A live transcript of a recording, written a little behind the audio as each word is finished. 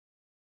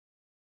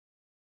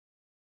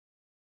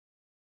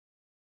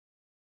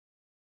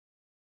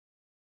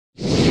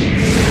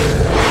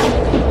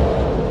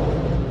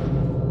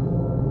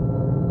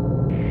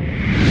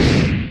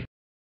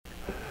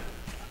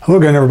Hello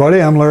again, everybody.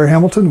 I'm Larry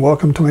Hamilton.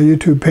 Welcome to my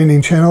YouTube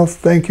painting channel.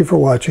 Thank you for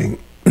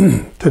watching.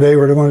 Today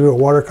we're going to do a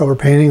watercolor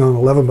painting on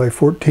 11 by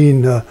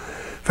 14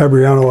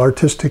 Fabriano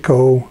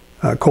Artistico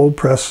cold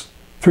press,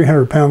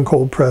 300-pound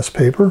cold press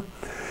paper.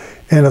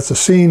 And it's a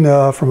scene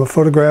from a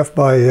photograph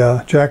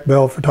by Jack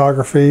Bell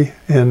Photography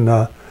in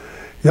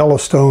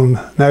Yellowstone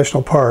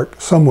National Park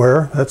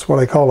somewhere. That's what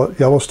I call it,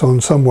 Yellowstone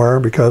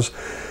somewhere, because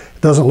it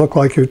doesn't look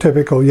like your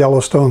typical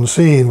Yellowstone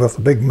scene with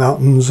the big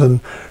mountains and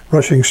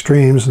rushing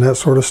streams and that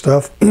sort of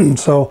stuff.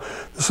 So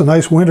this is a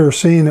nice winter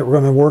scene that we're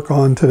going to work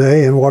on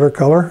today in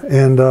watercolor,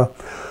 and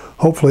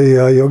hopefully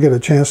you'll get a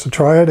chance to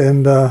try it,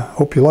 and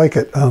hope you like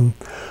it. I'm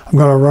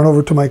going to run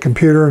over to my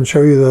computer and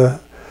show you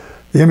the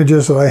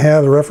images that I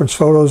have, the reference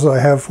photos that I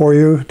have for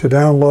you to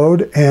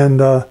download, and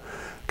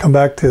come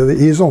back to the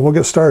easel and we'll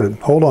get started.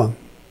 Hold on.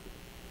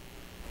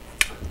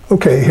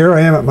 Okay, here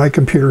I am at my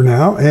computer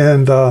now,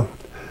 and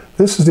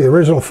this is the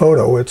original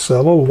photo. It's a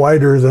little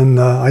wider than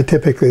I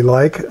typically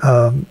like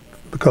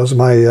because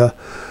my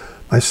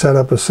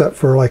setup is set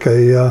for like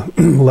a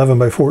 11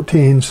 by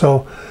 14. So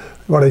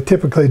what I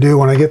typically do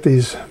when I get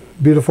these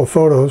beautiful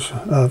photos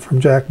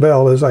from Jack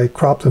Bell is I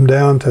crop them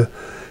down to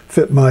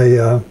fit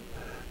my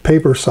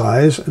paper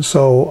size.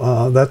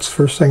 So that's the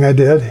first thing I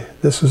did.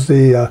 This is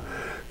the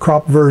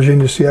crop version.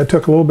 You see I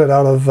took a little bit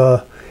out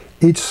of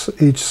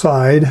each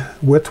side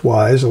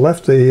width-wise. I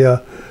left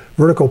the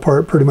vertical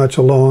part pretty much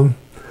alone.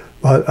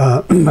 But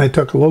I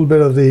took a little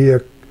bit of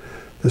the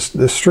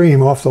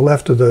stream off the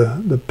left of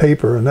the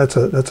paper, and that's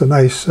a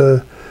nice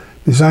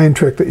design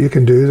trick that you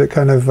can do that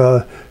kind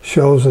of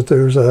shows that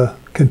there's a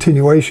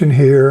continuation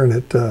here, and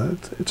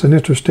it's an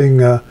interesting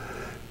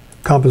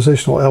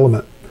compositional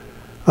element.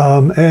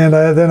 And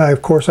then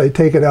of course I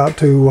take it out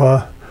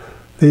to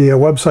the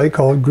website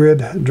called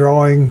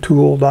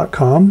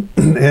griddrawingtool.com,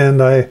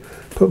 and I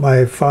put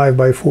my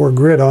 5x4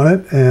 grid on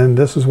it, and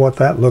this is what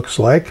that looks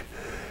like.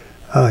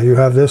 You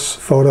have this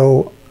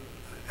photo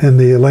in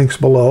the links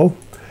below.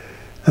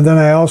 And then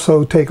I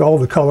also take all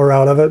the color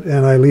out of it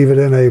and I leave it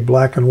in a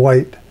black and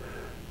white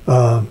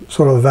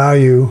sort of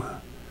value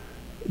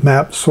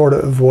map sort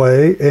of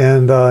way.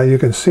 And you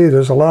can see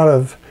there's a lot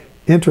of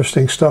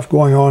interesting stuff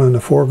going on in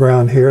the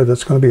foreground here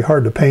that's going to be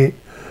hard to paint.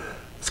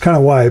 It's kind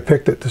of why I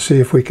picked it, to see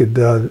if we could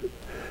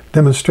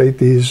demonstrate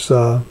these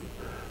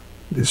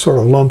sort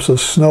of lumps of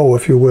snow,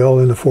 if you will,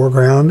 in the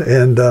foreground,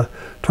 and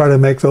try to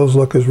make those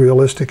look as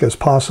realistic as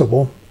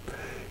possible.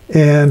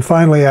 And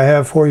finally, I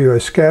have for you a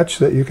sketch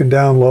that you can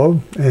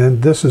download,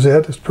 and this is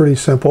it. It's pretty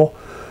simple.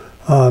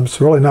 It's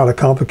really not a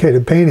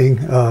complicated painting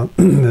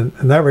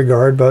in that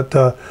regard, but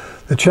the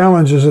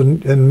challenge is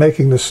in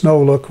making the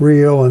snow look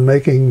real and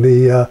making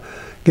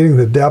getting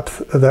the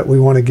depth that we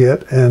want to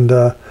get, and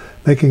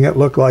making it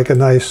look like a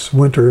nice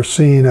winter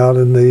scene out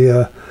in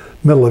the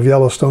middle of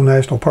Yellowstone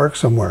National Park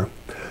somewhere.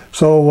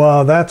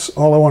 So that's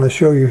all I want to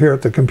show you here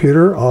at the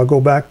computer. I'll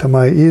go back to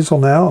my easel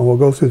now, and we'll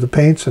go through the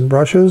paints and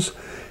brushes,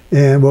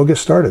 and we'll get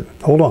started.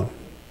 Hold on.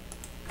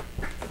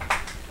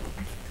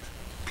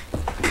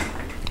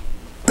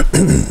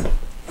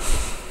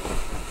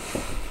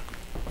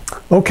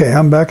 Okay,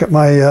 I'm back at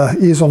my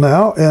easel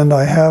now, and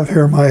I have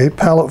here my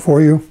palette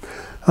for you.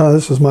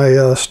 This is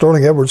my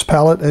Sterling Edwards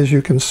palette, as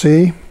you can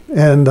see,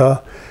 and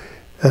it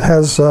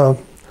has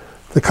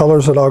the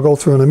colors that I'll go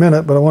through in a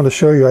minute, but I want to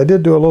show you. I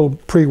did do a little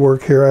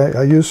pre-work here.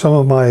 I used some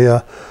of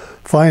my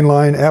fine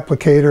line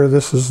applicator.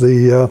 This is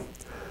the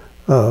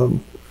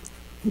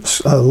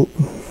it's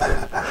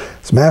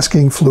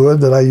masking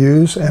fluid that I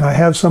use, and I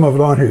have some of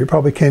it on here. You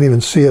probably can't even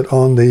see it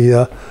on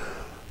the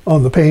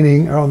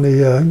painting, or on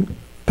the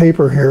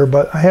paper here,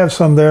 but I have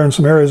some there in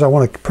some areas I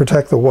want to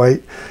protect the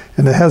white,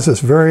 and it has this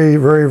very,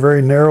 very,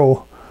 very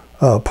narrow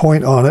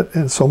point on it,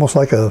 and it's almost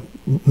like a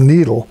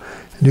needle.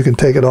 You can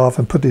take it off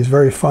and put these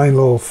very fine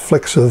little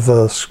flicks of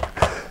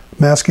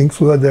masking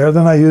fluid there.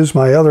 Then I use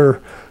my other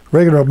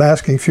regular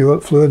masking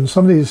fluid, and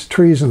some of these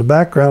trees in the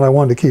background I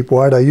wanted to keep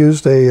white. I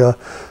used a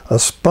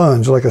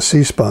sponge, like a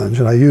sea sponge,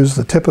 and I used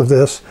the tip of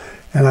this,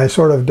 and I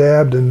sort of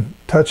dabbed and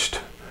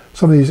touched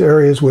some of these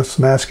areas with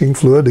masking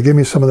fluid to give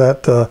me some of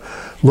that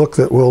look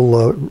that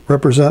will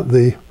represent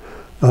the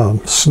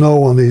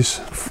snow on these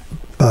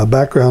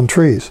background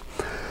trees.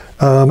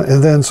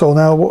 And then, so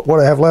now what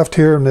I have left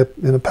here in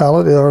the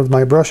palette are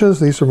my brushes.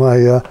 These are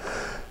my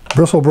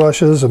bristle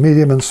brushes, a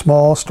medium and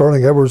small,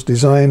 Sterling Edwards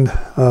designed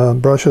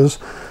brushes.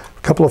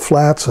 A couple of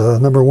flats,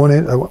 number 1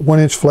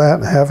 inch flat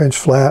and a 1/2 inch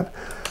flat.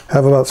 I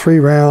have about 3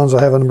 rounds.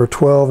 I have a number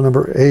 12,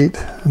 number 8,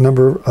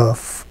 number,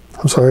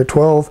 I'm sorry,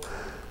 12,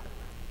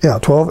 yeah,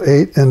 12,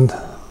 8, and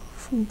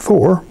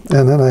 4.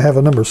 And then I have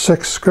a number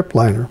 6 script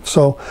liner.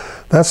 So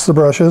that's the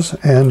brushes,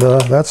 and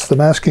that's the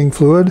masking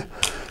fluid.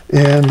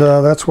 And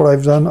that's what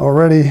I've done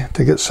already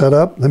to get set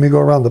up. Let me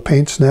go around the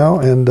paints now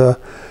and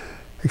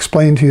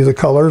explain to you the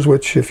colors,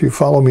 which if you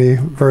follow me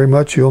very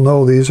much, you'll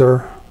know these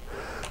are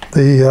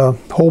the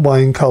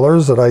Holbein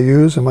colors that I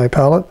use in my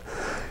palette.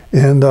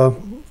 And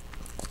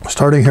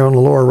starting here on the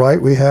lower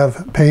right, we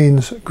have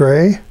Payne's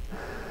Gray,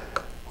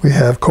 we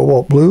have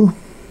Cobalt Blue,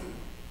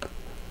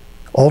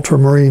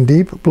 Ultramarine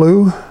Deep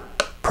Blue,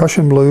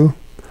 Prussian Blue,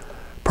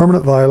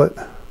 permanent violet,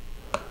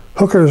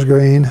 hooker's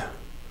green,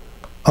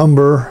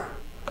 umber,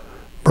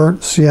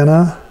 burnt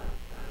sienna,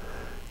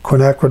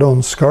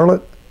 quinacridone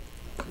scarlet,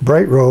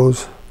 bright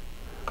rose,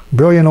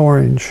 brilliant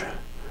orange,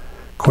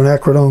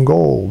 quinacridone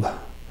gold,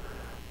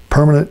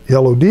 permanent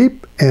yellow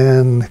deep,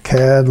 and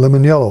cad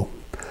lemon yellow.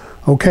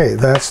 Okay,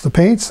 that's the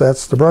paints,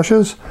 that's the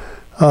brushes,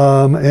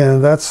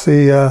 and that's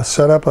the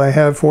setup I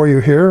have for you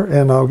here,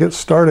 and I'll get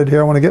started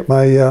here. I want to get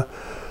my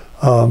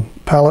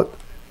palette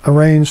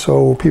arranged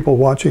so people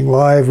watching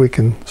live, we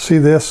can see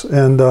this,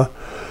 and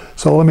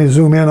so let me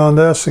zoom in on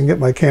this and get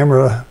my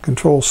camera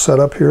controls set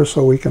up here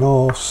so we can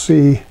all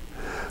see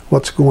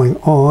what's going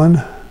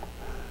on.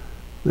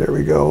 There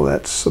we go,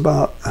 that's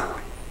about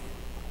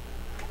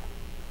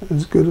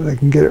as good as I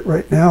can get it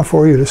right now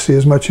for you to see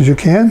as much as you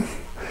can.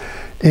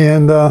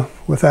 And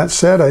with that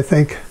said, I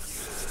think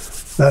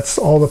that's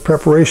all the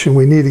preparation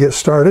we need to get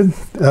started.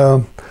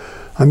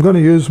 I'm going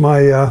to use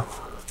my, I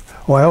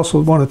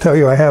also want to tell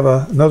you I have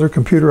another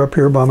computer up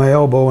here by my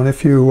elbow, and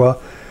if you're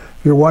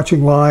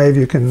watching live,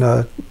 you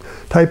can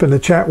type in the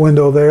chat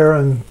window there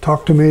and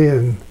talk to me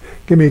and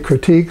give me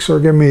critiques or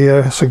give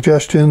me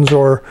suggestions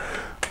or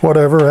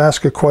whatever.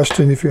 Ask a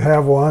question if you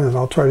have one, and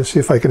I'll try to see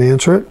if I can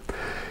answer it.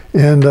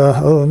 And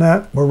other than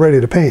that, we're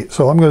ready to paint.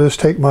 So I'm going to just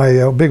take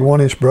my big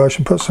 1-inch brush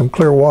and put some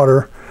clear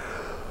water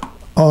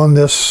on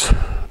this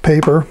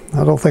paper.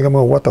 I don't think I'm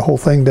going to wet the whole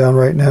thing down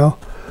right now.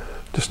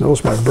 Just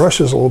notice my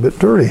brush is a little bit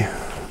dirty.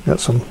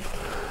 Got some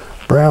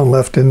brown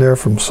left in there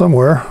from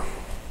somewhere.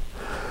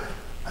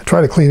 I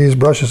try to clean these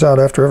brushes out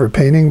after every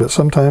painting, but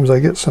sometimes I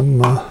get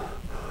some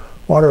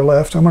water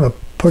left. I'm going to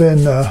put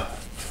in,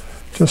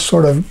 just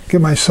sort of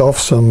give myself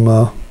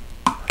some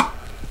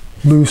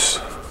loose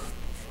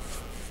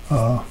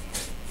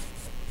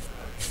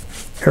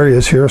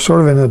areas here,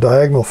 sort of in a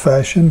diagonal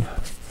fashion.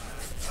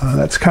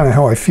 That's kind of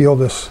how I feel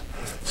this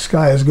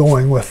sky is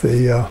going with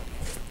the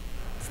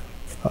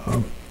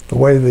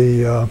way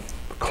the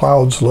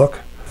clouds look.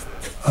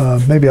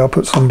 Maybe I'll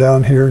put some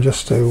down here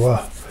just to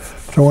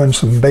throw in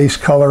some base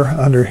color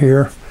under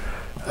here.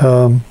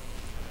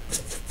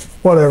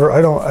 Whatever,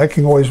 I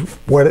can always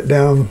wet it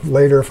down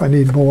later if I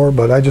need more,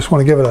 but I just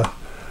want to give it a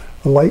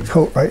light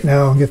coat right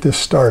now and get this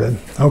started.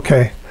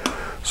 Okay,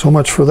 so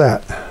much for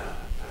that.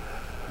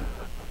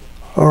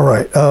 All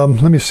right,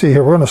 let me see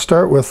here. We're going to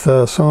start with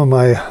some of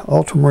my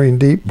ultramarine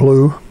deep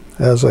blue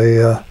as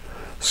a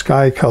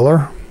sky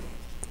color,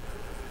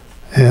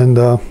 and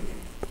I'll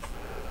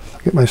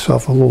get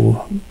myself a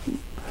little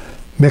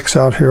mix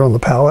out here on the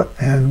palette,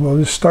 and we'll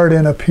just start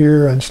in up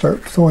here and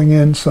start throwing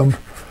in some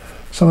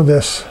of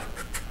this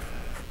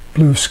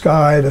blue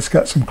sky that's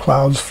got some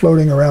clouds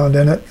floating around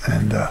in it,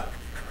 and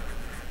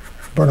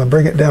we're going to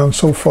bring it down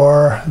so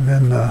far, and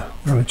then we're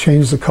going to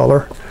change the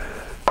color.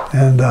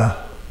 And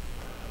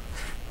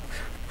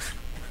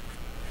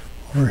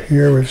over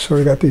here we've sort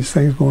of got these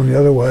things going the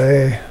other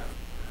way.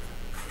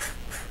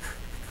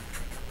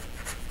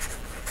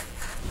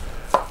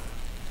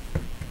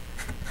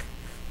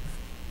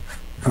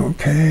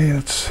 Okay,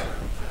 let's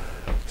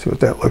see what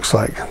that looks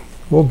like. A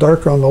little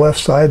darker on the left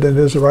side than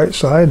it is the right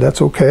side.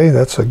 That's okay.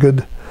 That's a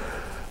good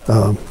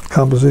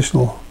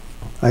compositional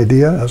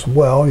idea as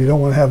well. You don't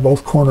want to have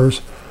both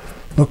corners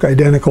look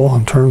identical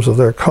in terms of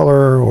their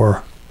color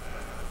or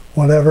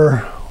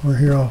whatever. Over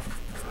here I'll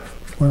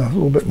put a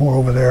little bit more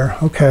over there.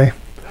 Okay.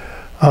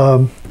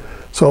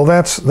 So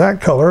that's that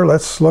color.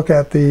 Let's look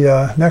at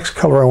the next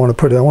color I want to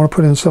put in. I want to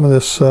put in some of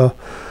this a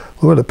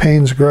little bit of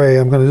Payne's gray.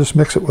 I'm going to just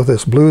mix it with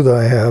this blue that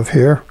I have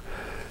here,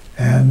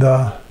 and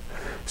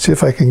see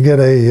if I can get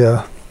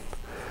an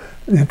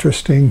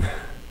interesting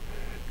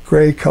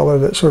gray color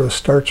that sort of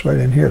starts right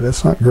in here.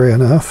 That's not gray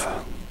enough.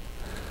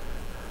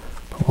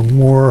 A little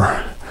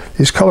more.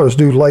 These colors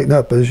do lighten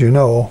up, as you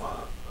know,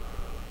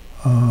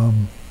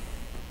 and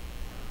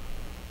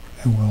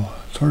we'll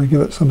sort of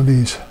give it some of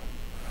these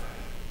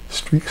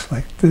streaks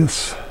like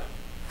this,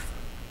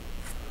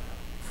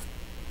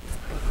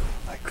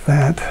 like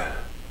that.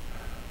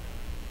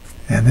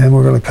 And then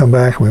we're going to come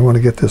back and we want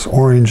to get this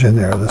orange in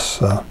there. This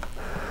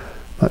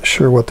not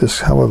sure what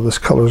how this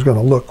color is going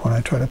to look when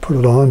I try to put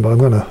it on, but I'm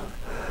going to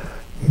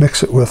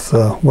mix it with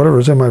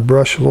whatever's in my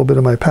brush, a little bit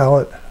of my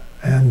palette,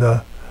 and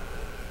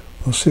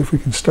we'll see if we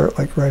can start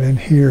like right in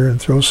here and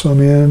throw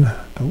some in.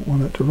 Don't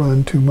want it to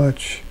run too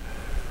much.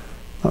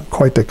 Not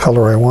quite the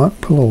color I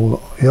want. Put a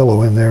little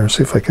yellow in there and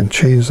see if I can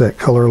change that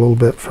color a little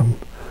bit from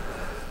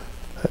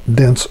that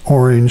dense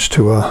orange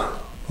to a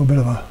little bit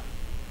of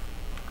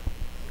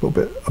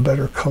a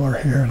better color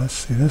here. Let's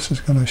see. This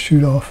is going to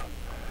shoot off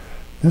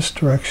this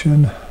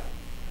direction,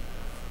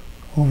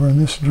 over in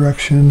this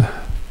direction,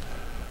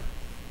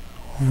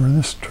 over in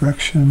this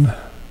direction.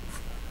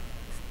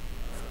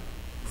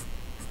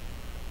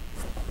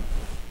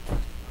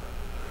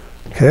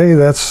 Okay,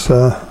 that's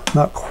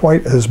not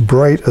quite as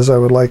bright as I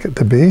would like it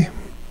to be.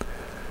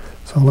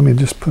 So let me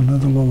just put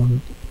another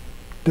little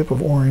dip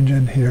of orange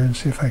in here and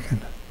see if I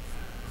can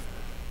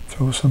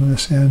throw some of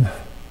this in.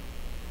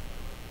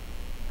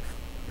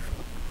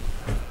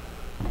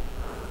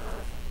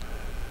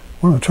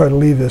 want to try to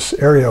leave this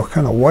area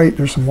kind of white.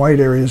 There's some white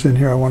areas in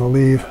here I want to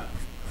leave.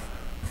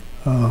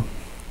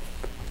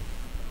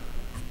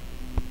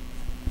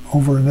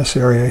 Over in this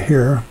area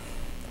here,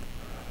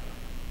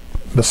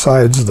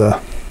 besides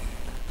the,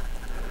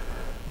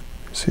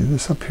 see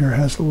this up here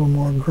has a little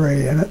more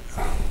gray in it.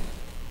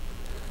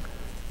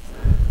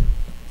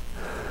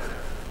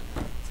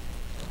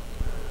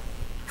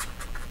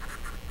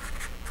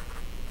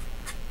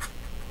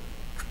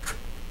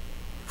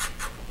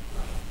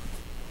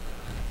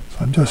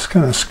 I'm just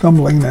kind of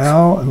scumbling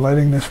now and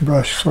letting this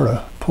brush sort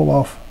of pull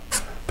off,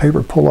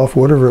 paper pull off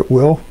whatever it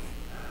will.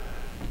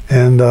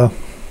 And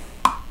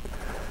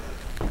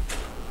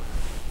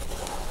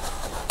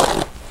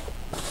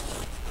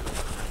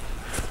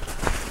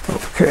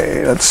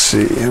okay, let's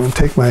see. I'm going to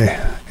take my,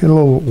 get a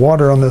little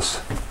water on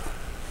this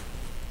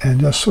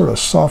and just sort of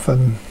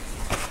soften.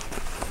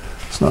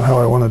 That's not how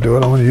I want to do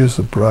it. I want to use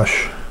the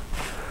brush.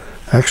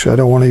 Actually, I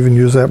don't want to even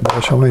use that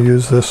brush. I'm going to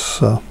use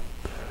this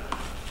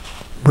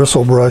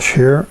bristle brush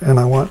here, and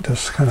I want to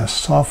kind of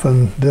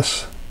soften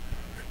this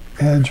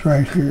edge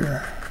right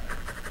here.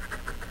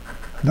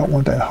 I don't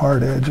want that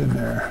hard edge in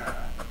there.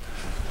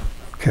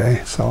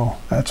 Okay, so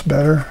that's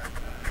better.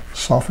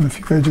 Soften a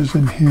few edges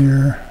in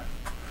here.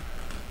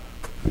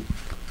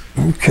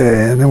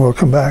 Okay, and then we'll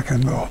come back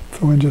and we'll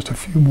throw in just a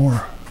few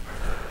more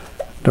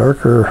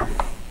darker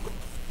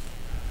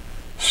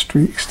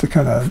streaks to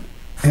kind of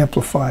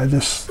amplify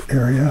this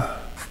area.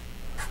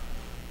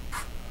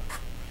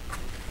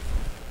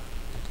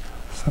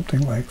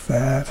 Something like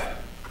that.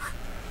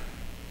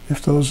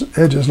 If those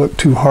edges look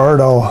too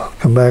hard, I'll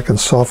come back and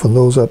soften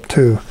those up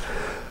too.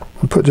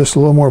 I'll put just a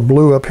little more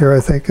blue up here, I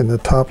think, in the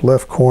top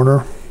left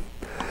corner.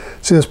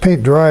 See, this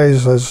paint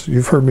dries, as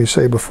you've heard me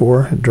say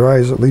before, it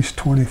dries at least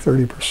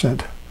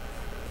 20–30%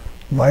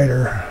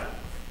 lighter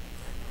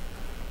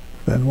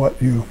than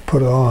what you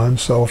put on.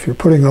 So if you're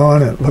putting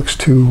on, it looks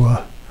too,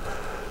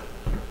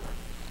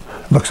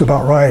 looks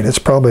about right, it's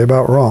probably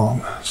about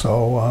wrong.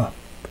 So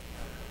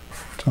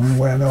it's the only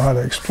way I know how to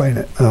explain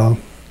it. So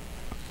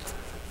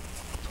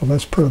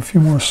let's put a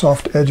few more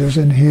soft edges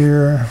in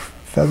here,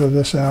 feather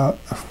this out.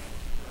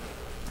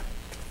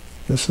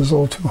 This is a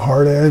little too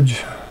hard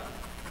edge.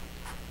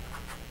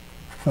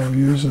 I'll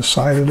use the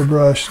side of the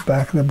brush, the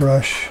back of the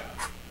brush.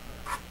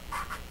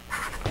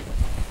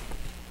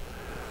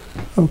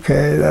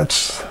 Okay,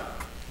 that's,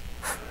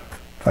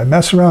 if I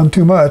mess around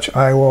too much,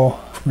 I will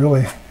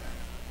really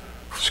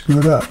screw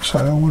it up. So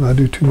I don't want to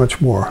do too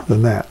much more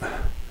than that.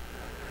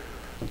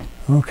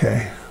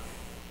 Okay.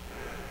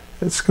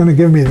 It's going to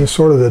give me the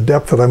sort of the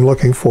depth that I'm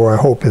looking for, I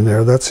hope, in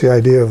there. That's the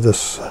idea of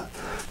this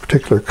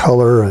particular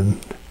color,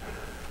 and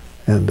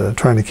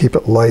trying to keep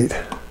it light.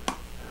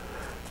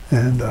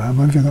 And I'm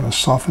even going to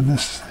soften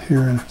this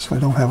here so I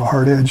don't have a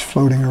hard edge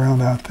floating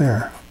around out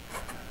there.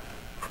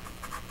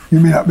 You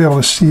may not be able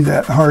to see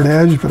that hard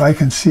edge, but I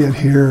can see it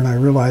here, and I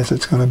realize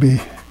it's going to be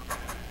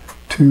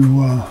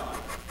too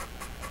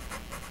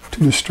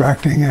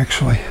distracting,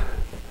 actually.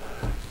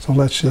 So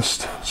let's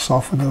just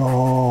soften it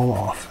all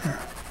off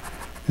there.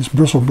 This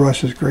bristle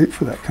brush is great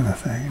for that kind of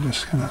thing. It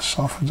just kind of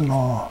softens it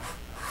all off.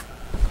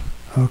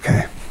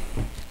 Okay.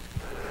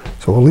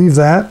 So we'll leave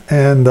that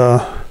and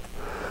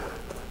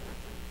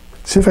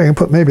see if I can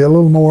put maybe a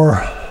little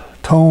more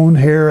tone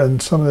here in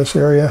some of this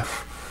area.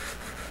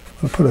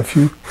 I'll put a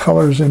few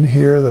colors in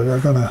here that are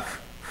going to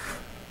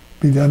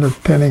be the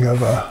underpinning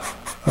of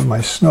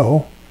my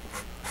snow.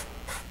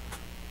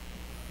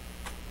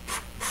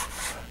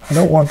 I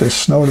don't want this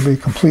snow to be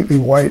completely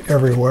white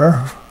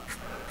everywhere.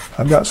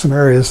 I've got some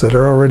areas that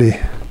are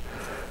already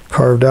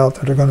carved out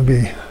that are going to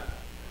be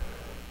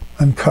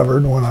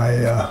uncovered when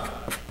I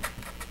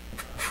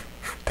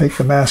take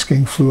the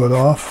masking fluid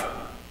off.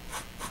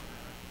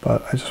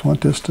 But I just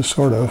want this to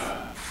sort of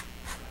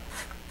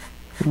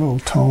get a little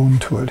tone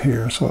to it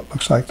here, so it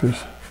looks like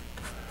there's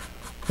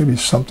maybe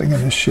something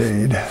in the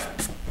shade.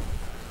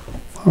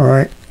 All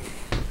right,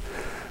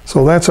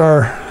 so that's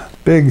our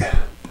big,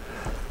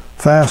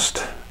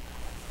 fast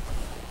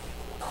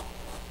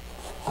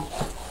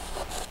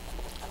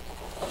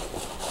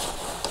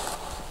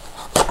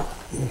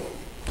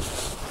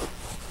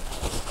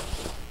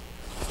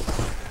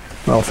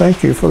well,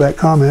 thank you for that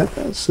comment.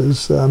 This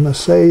is, I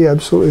must say,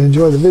 absolutely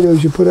enjoy the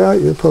videos you put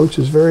out. Your approach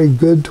is very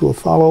good to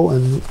follow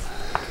and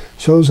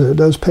shows that it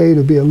does pay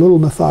to be a little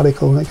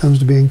methodical when it comes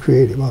to being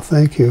creative. Well,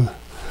 thank you.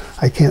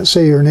 I can't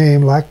say your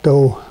name,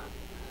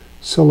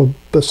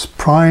 Lactobacillus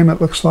Prime,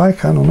 it looks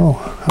like. I don't know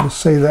how to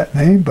say that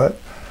name, but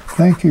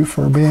thank you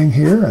for being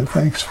here, and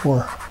thanks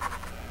for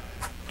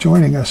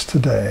joining us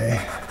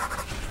today.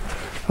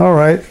 All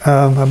right,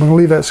 I'm going to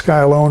leave that sky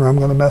alone, or I'm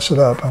going to mess it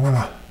up.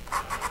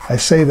 I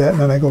say that,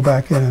 and then I go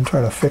back in and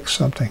try to fix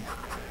something.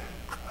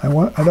 I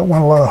don't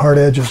want a lot of hard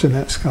edges in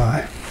that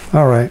sky.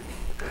 All right,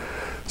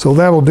 so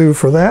that'll do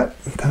for that.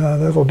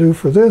 That'll do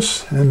for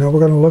this, and now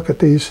we're going to look at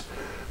these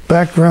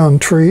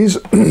background trees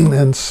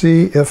and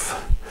see if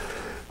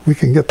we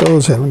can get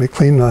those in. Let me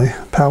clean my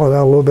palette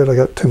out a little bit. I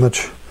got too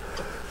much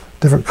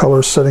different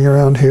colors sitting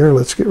around here.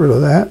 Let's get rid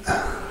of that.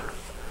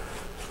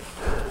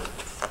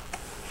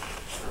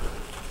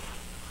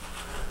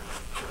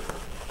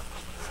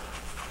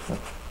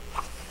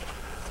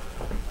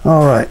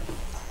 All right,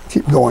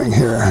 keep going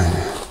here.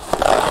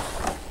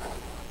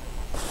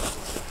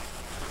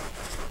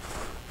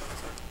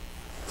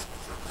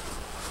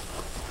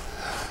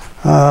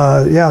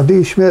 Yeah,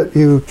 D. Schmidt,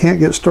 you can't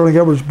get Sterling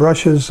Edwards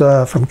brushes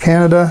from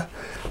Canada.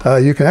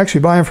 You can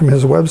actually buy them from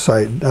his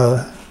website,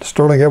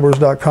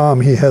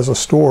 sterlingedwards.com. He has a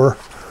store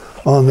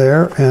on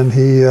there, and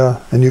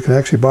you can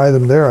actually buy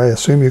them there. I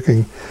assume you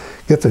can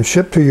get them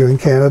shipped to you in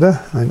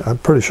Canada. I'm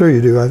pretty sure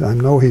you do. I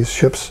know he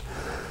ships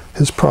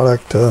his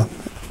product to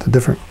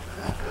different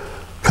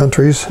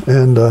countries,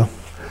 and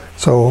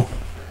so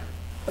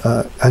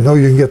I know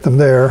you can get them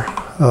there.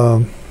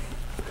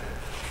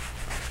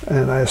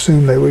 And I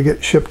assume they would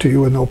get shipped to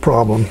you with no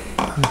problem.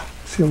 I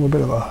see a little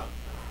bit of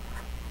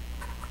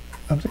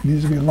something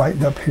needs to be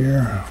lightened up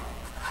here.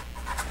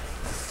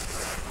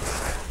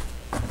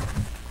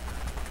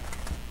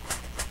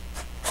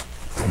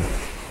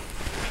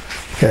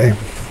 Okay.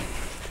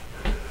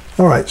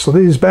 All right, so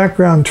these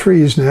background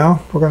trees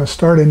now, we're going to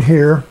start in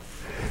here.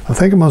 I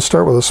think I'm going to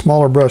start with a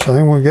smaller brush. I think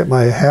I'm going to get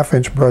my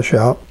 1/2" brush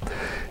out.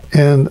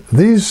 And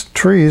these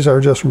trees are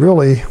just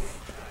really,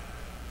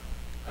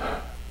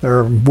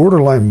 they're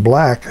borderline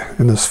black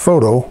in this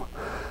photo,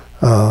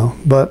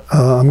 but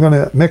I'm going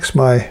to mix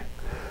my,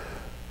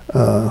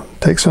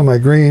 take some of my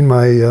green,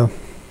 my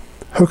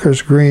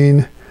Hooker's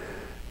green,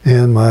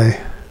 and my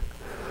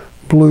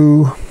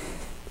blue,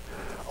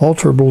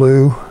 ultra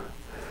blue,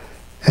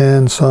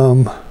 and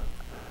some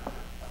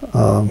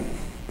my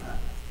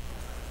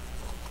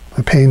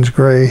Payne's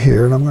gray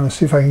here, and I'm going to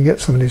see if I can get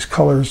some of these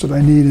colors that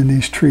I need in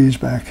these trees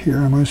back here.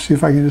 I'm going to see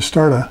if I can just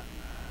start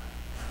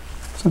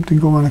something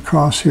going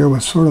across here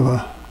with sort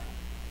of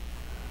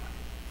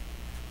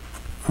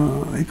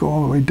they go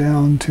all the way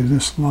down to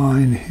this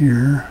line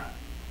here.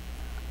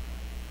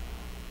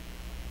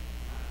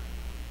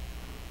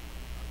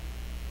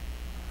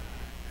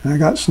 And I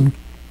got some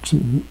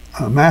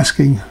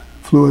masking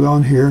fluid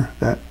on here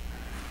that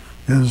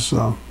is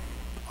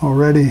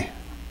already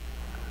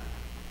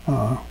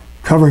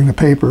covering the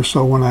paper,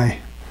 so when I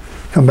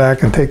come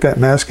back and take that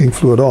masking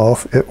fluid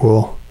off, it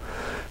will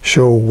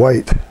show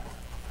white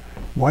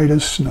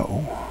as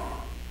snow.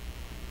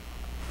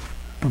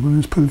 I'm going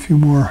to just put a few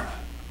more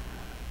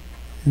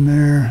in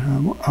there.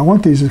 I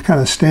want these to kind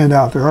of stand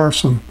out. There are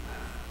some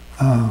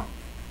of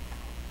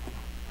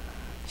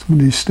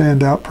these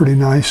stand out pretty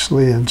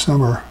nicely, and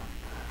some are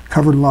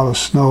covered in a lot of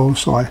snow,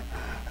 so I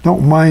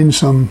don't mind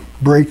some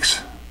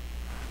breaks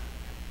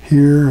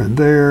here and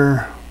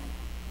there.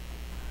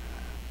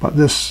 But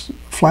this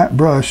flat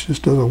brush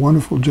just does a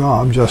wonderful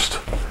job just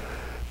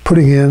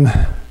putting in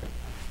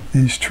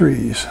these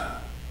trees.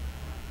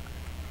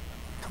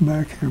 Come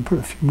back here and put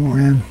a few more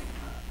in.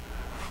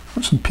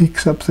 Put some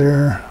peaks up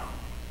there.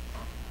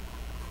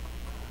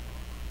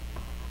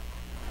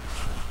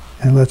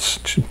 And let's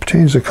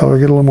change the color,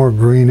 get a little more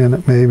green in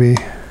it maybe.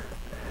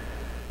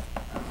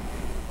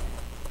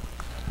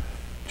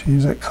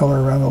 Change that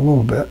color around a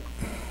little bit.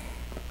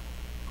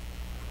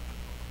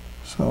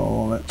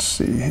 So let's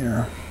see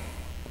here.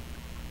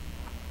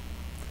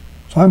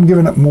 So I'm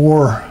giving it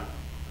more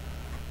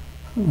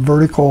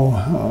vertical.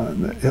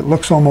 It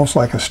looks almost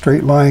like a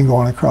straight line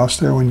going across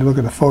there when you look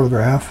at the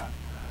photograph.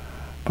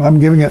 But I'm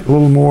giving it a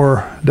little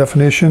more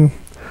definition,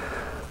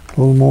 a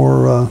little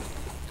more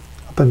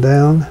up and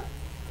down.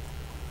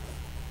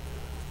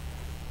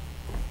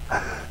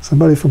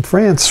 Somebody from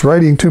France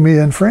writing to me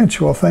in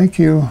French. Well, thank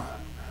you.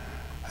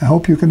 I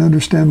hope you can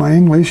understand my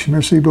English.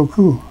 Merci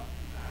beaucoup.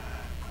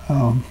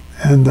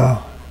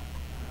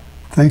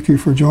 Thank you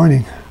for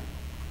joining.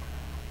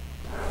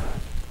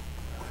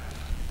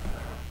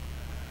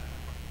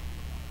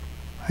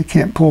 I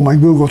can't pull my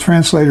Google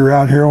Translator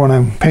out here when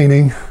I'm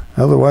painting.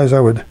 Otherwise, I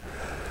would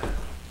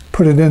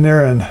put it in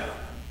there and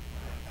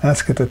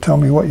ask it to tell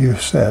me what you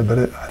said.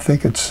 But I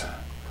think it's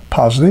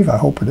positive. I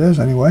hope it is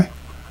anyway.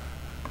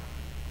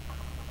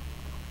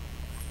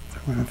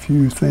 Doing a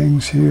few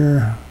things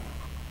here.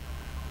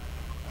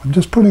 I'm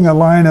just putting a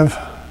line of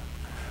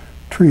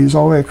trees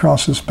all the way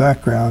across this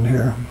background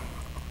here.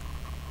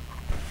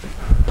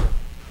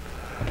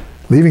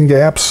 Leaving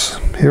gaps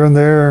here and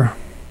there.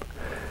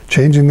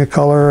 Changing the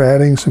color,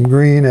 adding some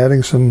green,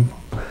 adding some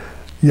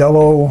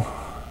yellow,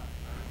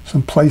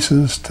 some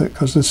places,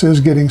 because this is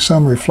getting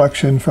some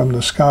reflection from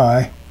the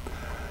sky,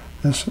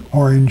 this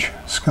orange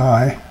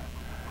sky.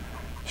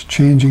 It's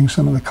changing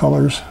some of the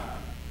colors.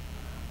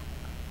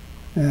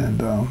 And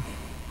so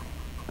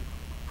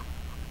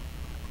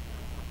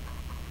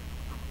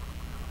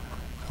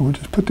we'll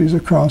just put these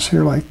across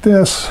here like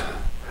this,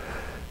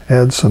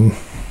 add some.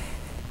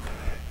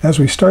 As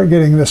we start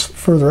getting this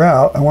further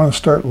out, I want to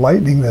start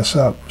lightening this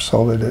up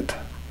so that it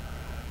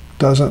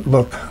doesn't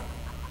look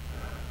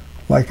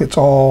like it's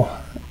all,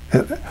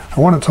 I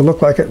want it to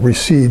look like it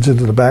recedes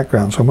into the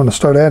background. So I'm going to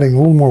start adding a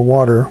little more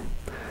water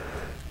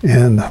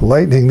and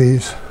lightening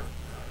these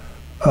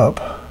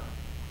up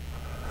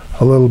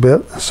a little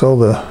bit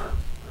so you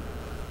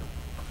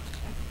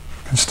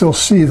can still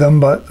see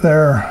them, but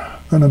they're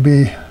going to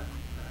be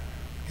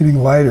getting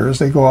lighter as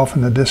they go off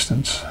in the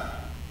distance.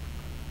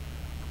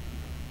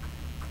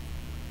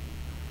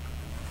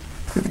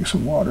 Getting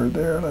some water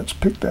there. Let's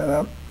pick that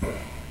up.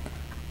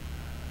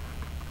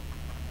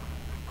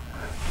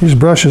 These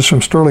brushes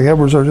from Sterling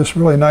Edwards are just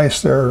really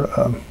nice. They're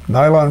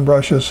nylon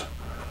brushes,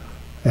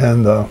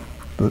 and the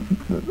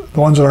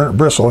ones that aren't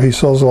bristle, he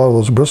sells a lot of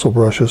those bristle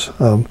brushes.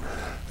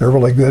 They're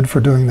really good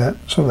for doing that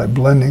sort of that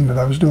blending that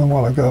I was doing a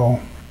while ago.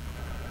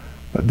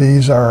 But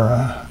these are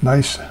a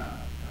nice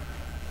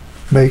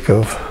make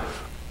of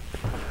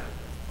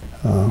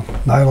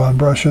nylon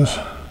brushes,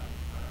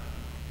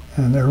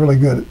 and they're really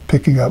good at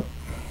picking up.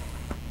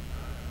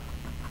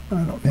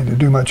 I don't need to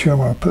do much here. I'm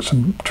going to put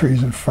some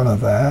trees in front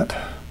of that.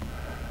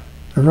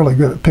 They're really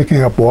good at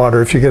picking up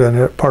water. If you get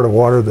a part of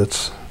water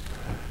that's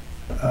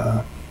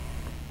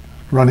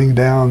running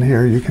down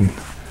here, you can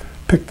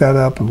pick that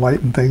up and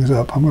lighten things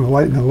up. I'm going to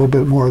lighten a little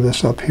bit more of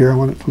this up here. I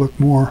want it to look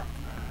more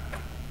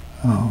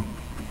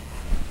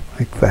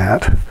like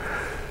that.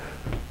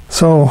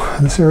 So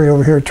this area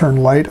over here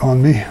turned light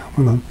on me.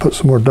 I'm going to put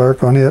some more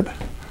dark on it.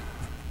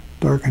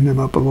 Darken them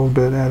up a little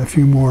bit, add a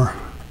few more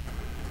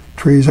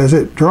trees. As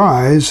it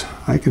dries,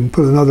 I can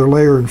put another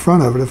layer in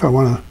front of it if I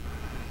want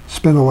to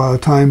spend a lot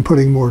of time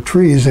putting more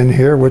trees in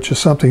here, which is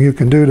something you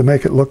can do to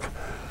make it look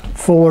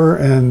fuller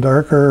and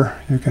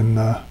darker. You can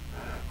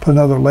put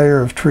another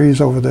layer of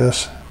trees over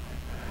this.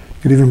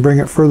 You could even bring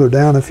it further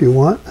down if you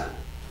want.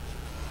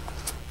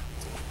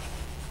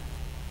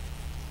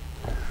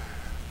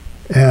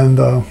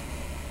 And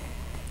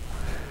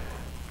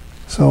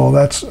so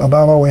that's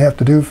about all we have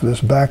to do for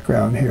this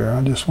background here.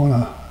 I just want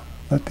to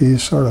let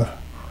these sort of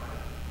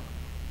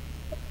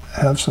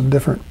have some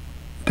different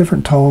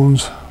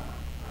tones.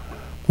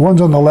 The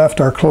ones on the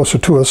left are closer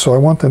to us, so I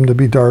want them to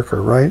be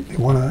darker, right? You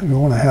want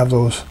to have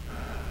those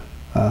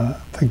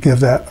to give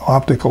that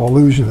optical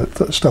illusion that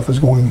the stuff is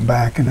going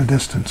back in the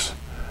distance.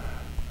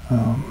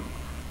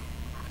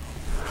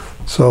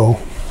 So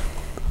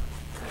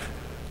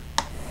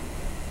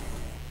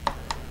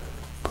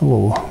put a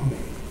little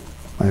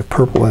my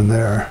purple in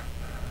there,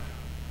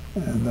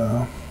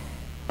 and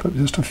put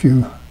just a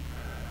few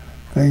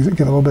things that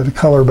get a little bit of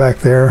color back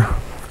there,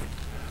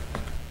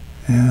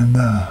 and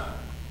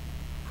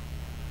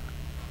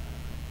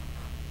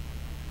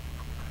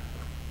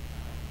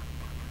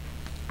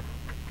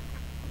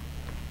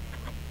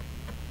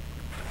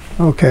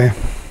okay.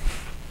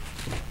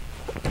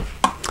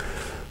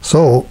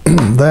 So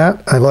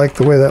that, I like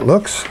the way that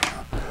looks.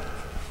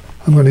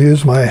 I'm going to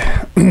use my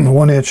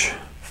 1-inch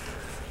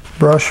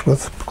brush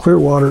with clear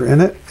water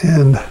in it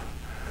and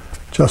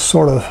just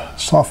sort of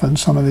soften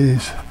some of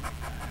these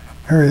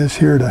areas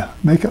here to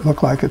make it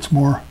look like it's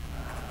more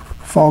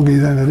foggy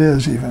than it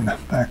is even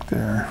back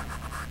there.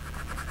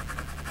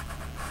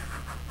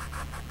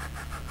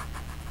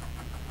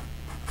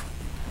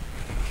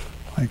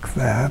 Like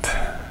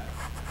that.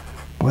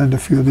 Blend a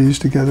few of these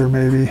together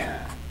maybe.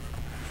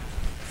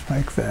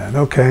 Like that.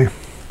 Okay.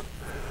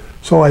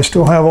 So I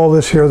still have all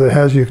this here that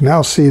has, you can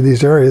now see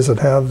these areas that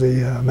have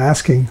the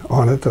masking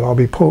on it, that I'll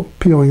be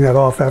peeling that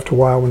off after a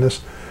while when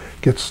this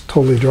gets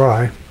totally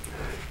dry.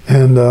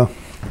 And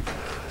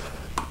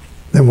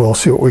then we'll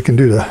see what we can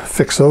do to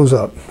fix those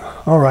up.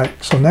 All right,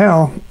 so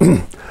now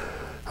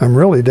I'm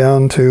really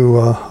down to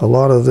a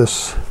lot of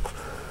this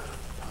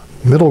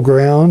middle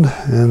ground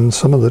and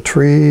some of the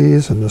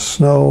trees and the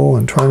snow,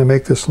 and trying to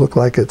make this look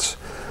like it's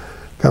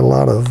got a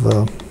lot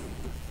of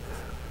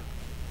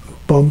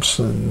bumps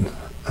and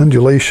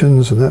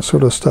undulations and that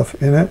sort of stuff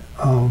in it.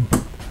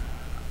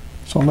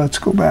 So let's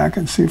go back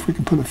and see if we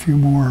can put a few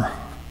more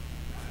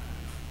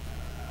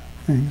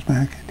things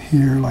back in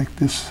here like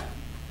this.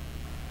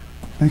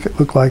 Make it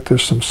look like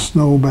there's some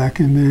snow back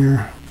in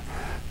there.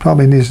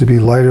 Probably needs to be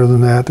lighter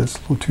than that. That's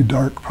a little too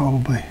dark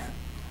probably.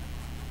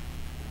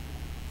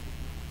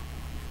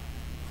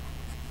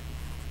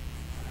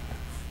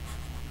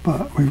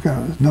 But we've got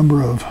a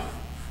number of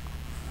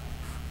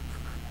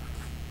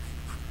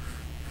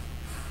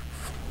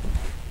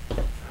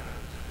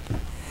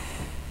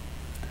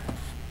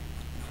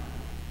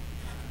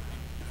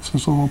this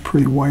is all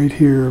pretty white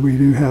here. We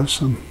do have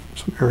some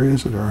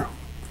areas that are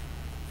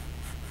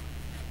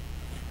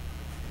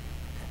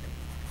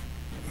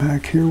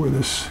back here where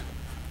this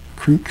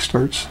creek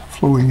starts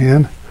flowing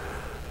in.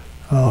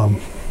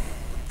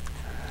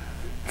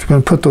 If you're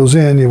going to put those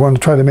in, you want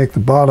to try to make the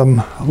bottom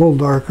a little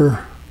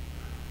darker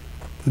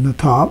than the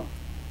top,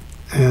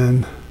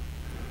 and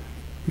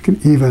you can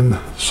even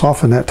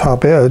soften that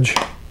top edge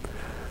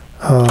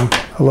a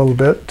little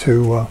bit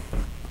to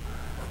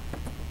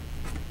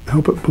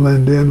help it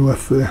blend in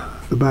with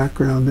the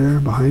background there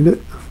behind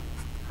it.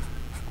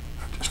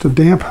 Just a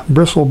damp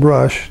bristle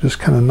brush just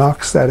kind of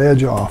knocks that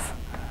edge off.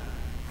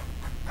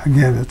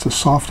 Again, it's a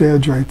soft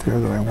edge right there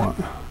that I want.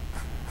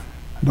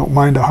 I don't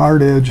mind a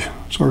hard edge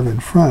sort of in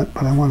front,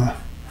 but I want a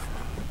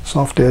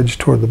soft edge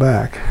toward the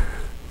back.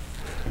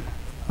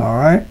 All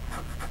right,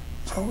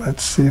 so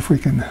let's see if we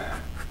can,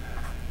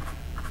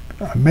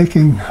 I'm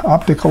making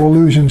optical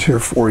illusions here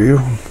for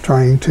you,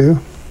 trying to,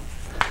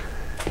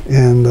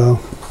 and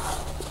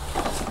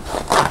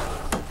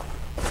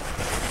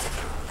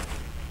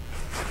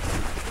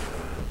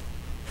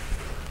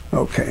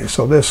Okay,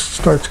 so this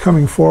starts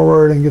coming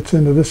forward and gets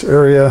into this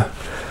area.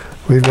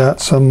 We've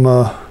got some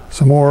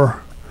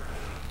more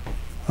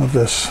of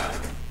this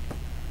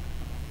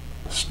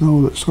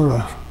snow that sort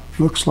of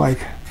looks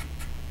like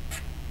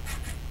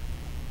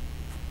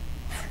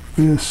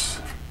this.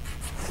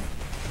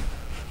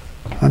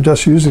 I'm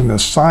just using the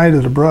side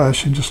of the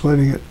brush and just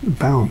letting it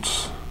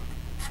bounce.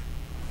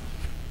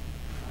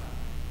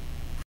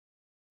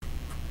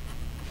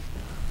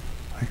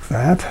 Like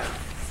that.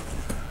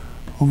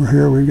 Over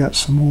here we've got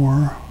some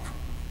more.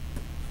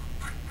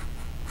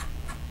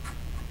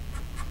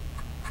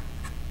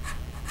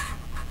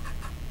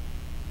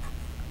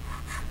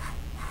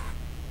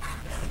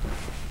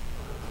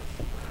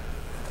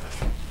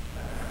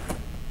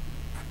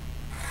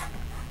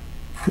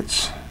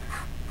 It's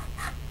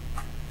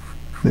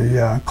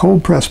the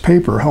cold pressed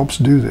paper helps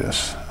do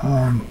this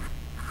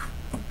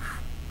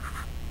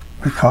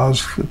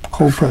because the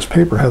cold pressed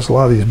paper has a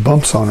lot of these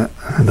bumps on it,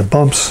 and the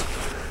bumps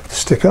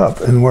stick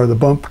up, and where the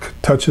bump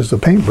touches the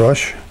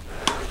paintbrush,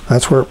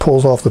 that's where it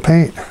pulls off the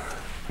paint.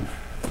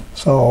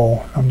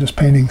 So I'm just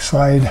painting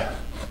side.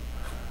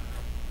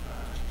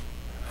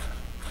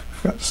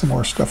 Got some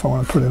more stuff I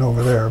want to put in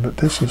over there, but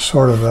this is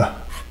sort of the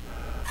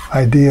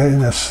idea in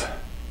this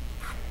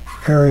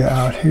area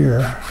out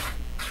here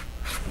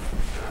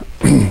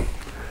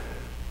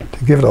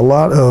to give it a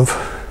lot of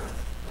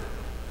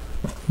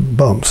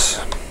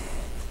bumps.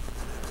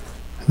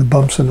 The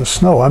bumps in the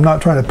snow. I'm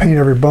not trying to paint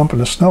every bump in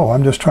the snow.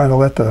 I'm just trying to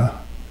let the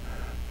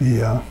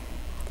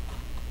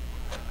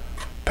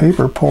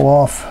paper pull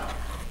off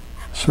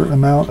a certain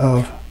amount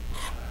of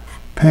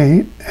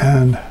paint,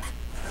 and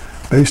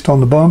based on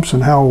the bumps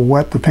and how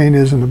wet the paint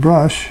is in the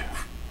brush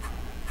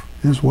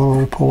is what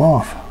it'll pull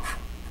off.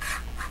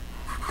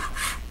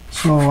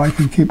 So I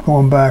can keep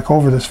going back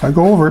over this. If I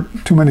go over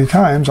it too many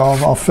times,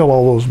 I'll fill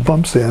all those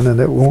bumps in, and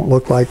it won't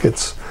look like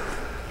it's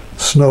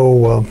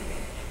snow.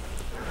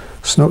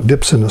 Snow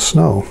dips in the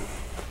snow.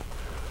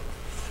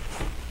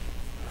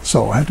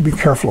 So I have to be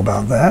careful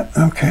about that.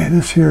 Okay,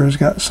 this here has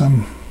got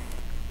some.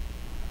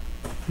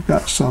 We've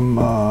got some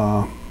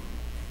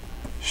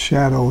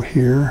shadow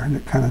here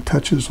that kind of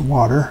touches the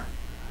water,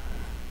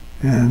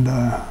 and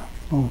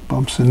little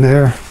bumps in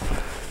there.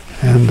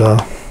 And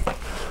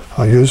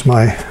I'll use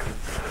my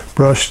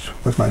brush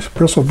with my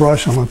bristle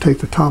brush. I'm going to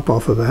take the top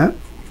off of that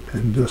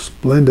and just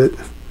blend it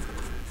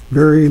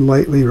very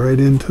lightly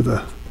right into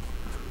the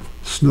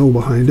snow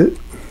behind it.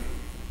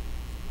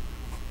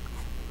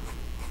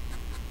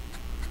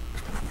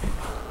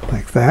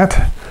 Like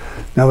that.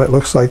 Now that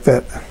looks like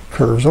that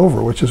curves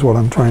over, which is what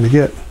I'm trying to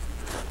get.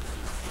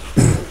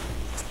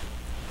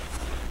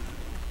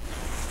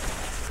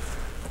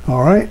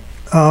 All right.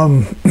 How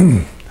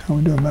are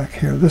we doing back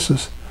here? This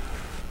is,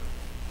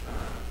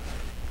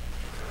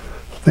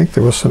 I think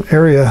there was some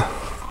area,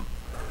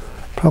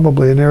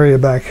 probably an area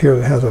back here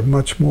that has a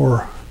much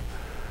more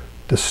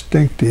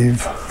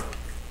distinctive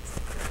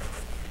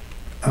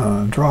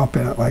drop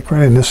in it. Like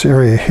right in this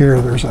area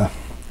here, there's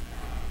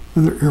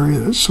another area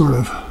that's sort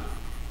of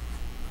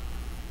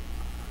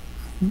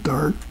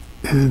dark,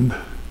 and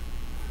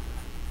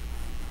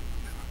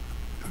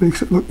it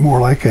makes it look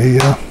more like a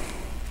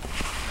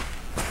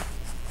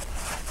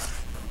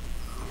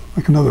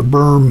like another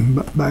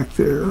berm back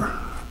there.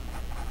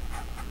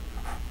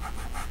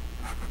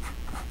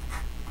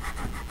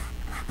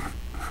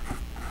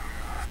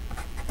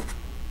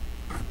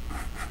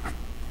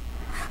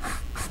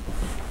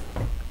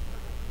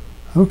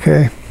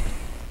 Okay,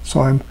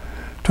 so I'm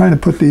trying to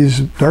put these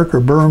darker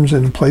berms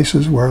in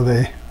places where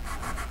they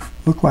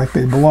look like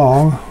they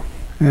belong,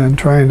 and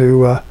trying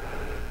to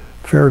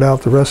ferret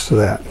out the rest of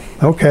that.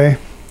 Okay,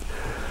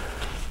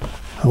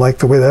 I like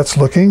the way that's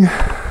looking.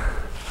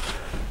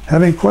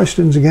 Have any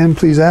questions, again,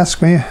 please ask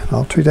me.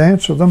 I'll try to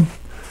answer them,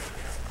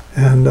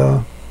 and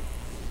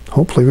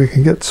hopefully we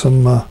can get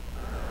some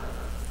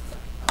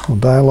little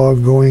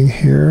dialogue going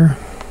here.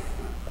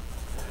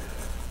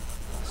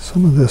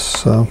 Some of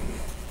this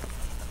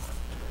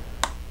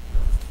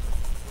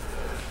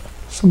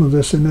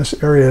in this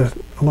area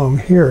along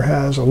here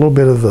has a little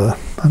bit of the,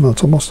 I don't know,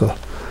 it's almost a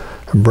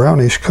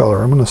brownish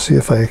color. I'm going to see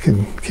if I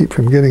can keep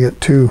from getting it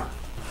too.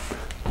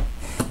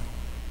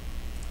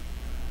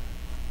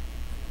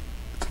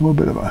 It's a little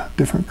bit of a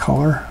different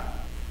color.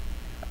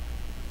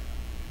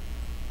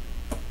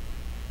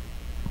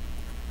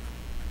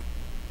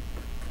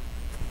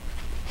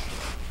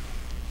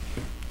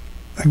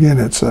 Again,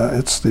 it's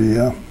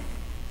the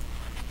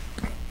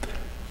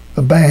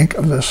bank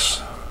of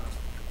this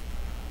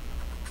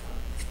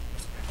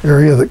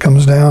area that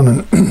comes down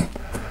and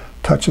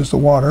touches the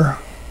water,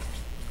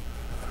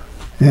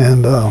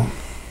 and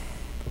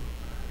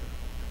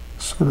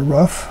sort of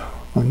rough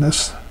on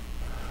this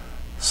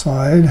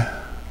side,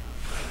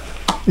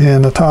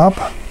 and the top,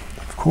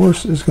 of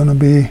course, is going to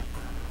be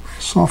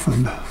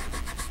softened,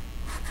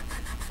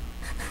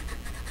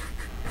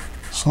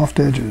 soft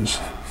edges.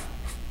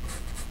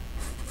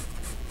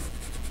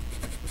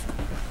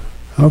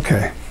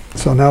 Okay,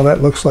 so now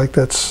that looks like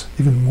that's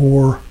even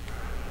more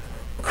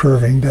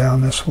curving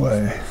down this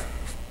way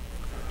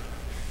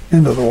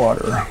into the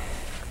water.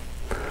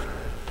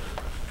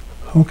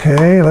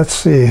 Okay, let's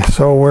see.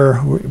 So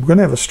we're going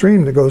to have a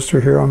stream that goes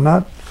through here. I'm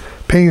not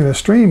painting a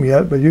stream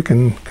yet, but you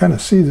can kind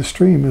of see the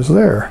stream is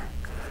there.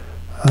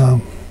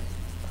 Let's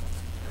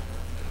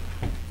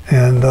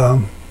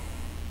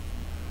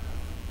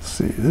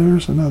see,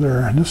 there's another,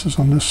 and this is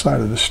on this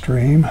side of the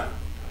stream.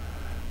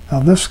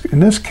 Now in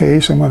this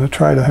case, I'm going to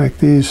try to make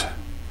these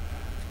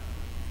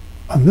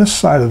on this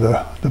side of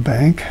the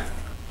bank.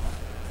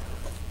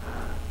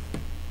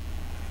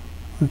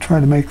 I'm going to try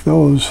to make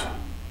those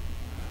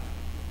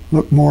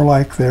look more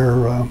like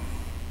they're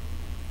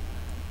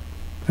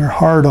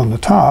hard on the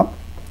top,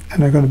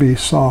 and they're going to be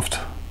soft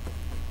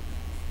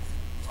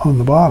on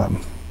the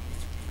bottom.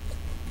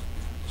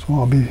 So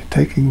I'll be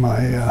taking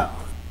my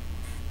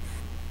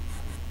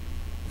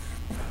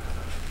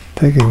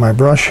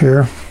brush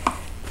here,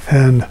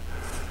 and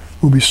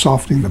we'll be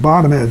softening the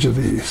bottom edge of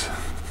these.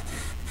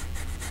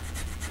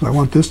 I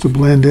want this to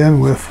blend in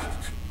with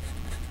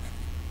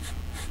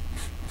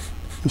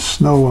the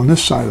snow on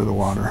this side of the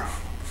water.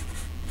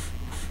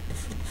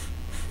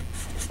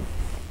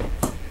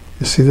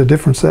 You see the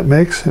difference that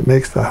makes? It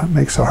makes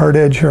a hard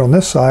edge here on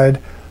this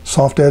side,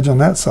 soft edge on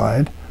that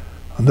side.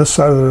 On this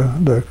side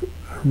of the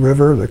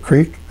river, the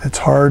creek, it's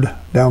hard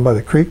down by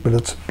the creek, but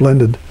it's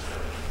blended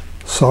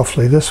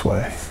softly this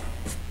way.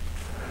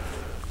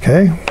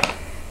 Okay.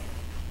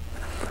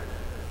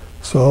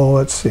 So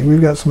let's see,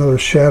 we've got some other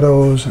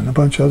shadows and a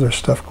bunch of other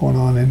stuff going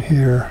on in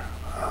here.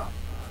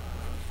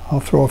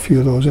 I'll throw a few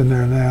of those in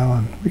there now,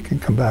 and we can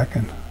come back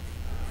and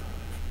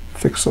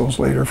fix those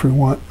later if we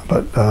want.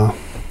 But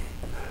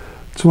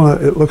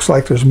it looks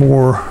like there's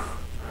more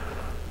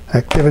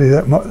activity,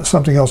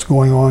 something else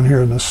going on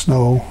here in the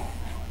snow.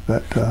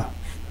 That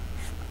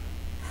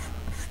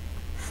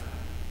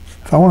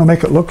if I want to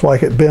make it look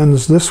like it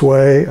bends this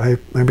way, I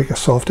make a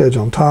soft edge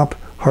on top,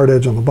 hard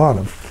edge on the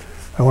bottom.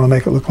 I want to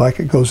make it look like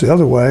it goes the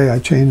other way, I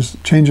change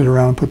it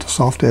around, put the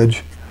soft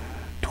edge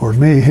toward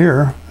me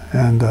here,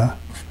 and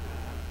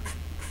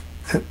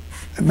it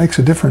makes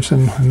a difference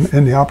in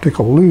the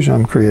optical illusion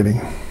I'm creating.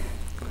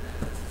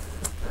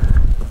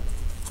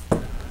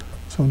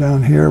 So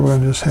down here we're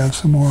going to just have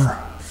some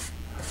more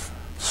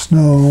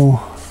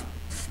snow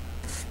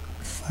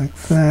like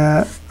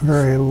that,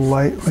 very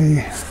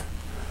lightly,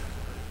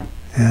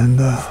 and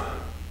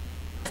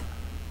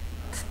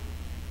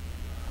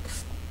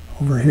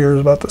over here is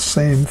about the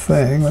same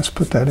thing. Let's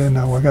put that in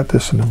now. I got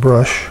this in the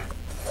brush.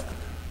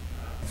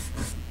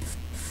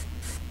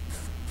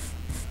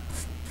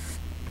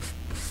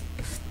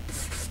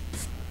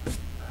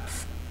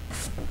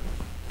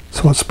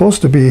 So it's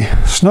supposed to be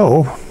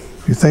snow.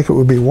 You think it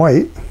would be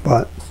white,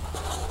 but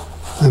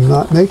I'm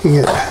not making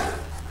it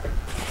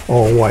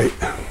all white.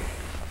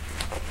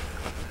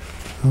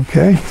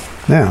 Okay,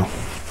 now,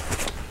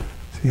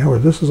 see how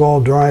this is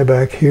all dry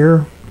back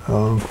here?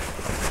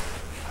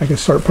 I can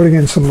start putting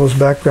in some of those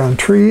background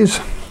trees,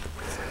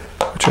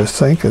 which I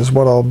think is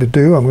what I'll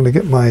do. I'm going to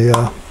get my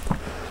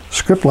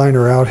script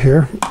liner out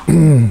here,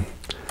 and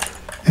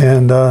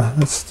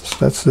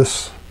that's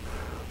this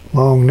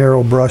long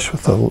narrow brush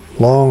with the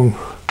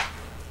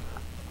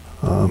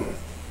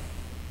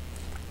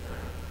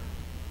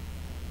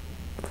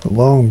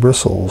long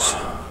bristles.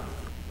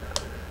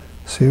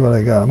 See what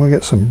I got. I'm going to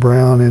get some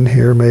brown in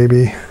here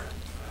maybe.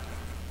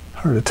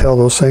 Hard to tell.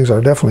 Those things are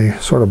definitely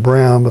sort of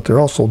brown, but they're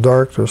also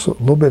dark. There's a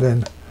little bit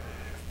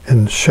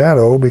in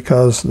shadow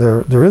because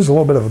there is a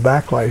little bit of a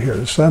backlight here.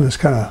 The sun is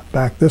kind of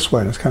back this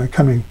way, and it's kind of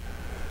coming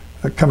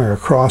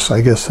across,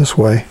 I guess, this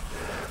way.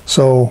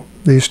 So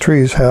these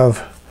trees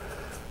have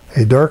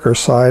a darker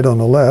side on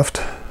the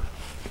left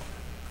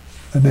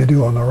than they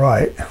do on the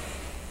right.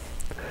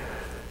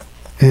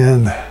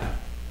 And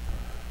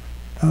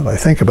now that I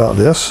think about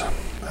this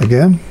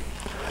again,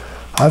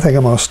 I think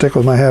I'm going to stick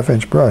with my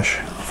 1/2-inch brush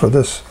for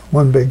this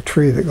one big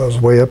tree that goes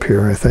way up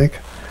here, I think.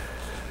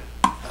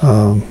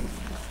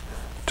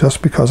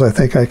 Just because I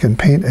think I can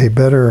paint a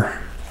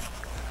better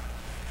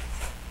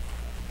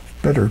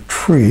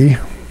tree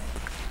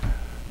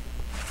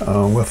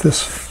with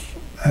this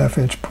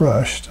 1/2-inch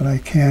brush than I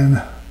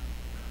can.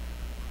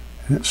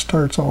 And it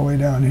starts all the way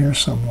down here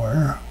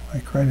somewhere,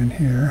 like right in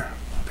here.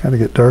 Got to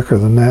get darker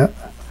than that.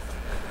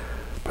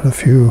 Put a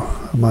few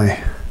of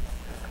my...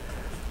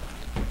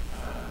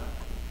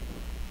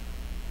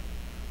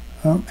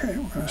 Okay,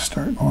 we're going to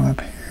start going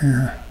up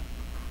here.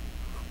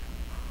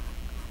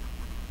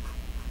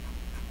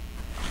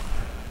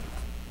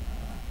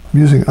 I'm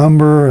using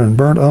umber and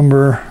burnt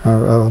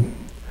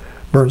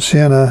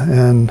sienna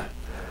and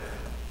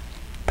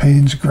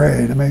Payne's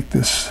gray to make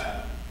this.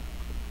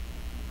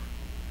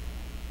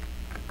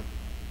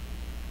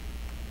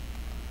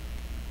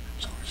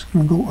 So we're just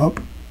going to go up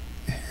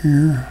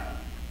here.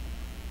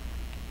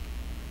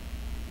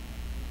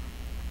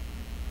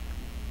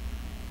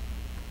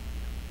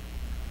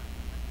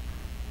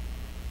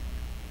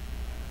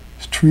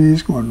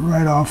 Trees going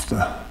right off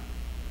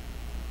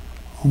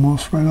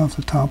almost right off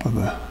the top of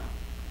the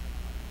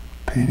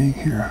painting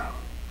here,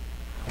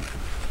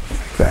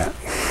 like that.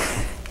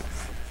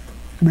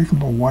 Make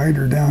them a little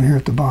wider down here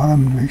at the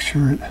bottom and make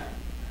sure it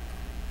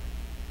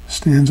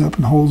stands up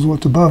and holds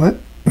what's above it.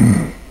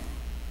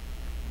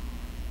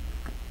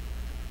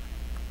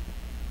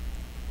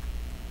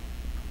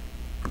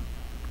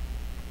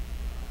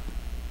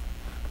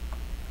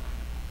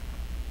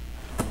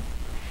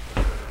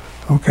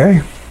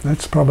 Okay,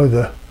 that's probably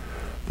the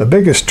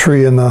biggest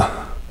tree in the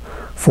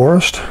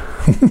forest.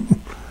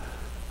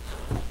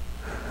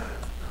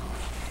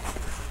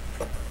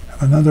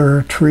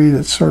 Another tree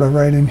that's sort of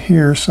right in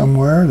here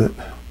somewhere that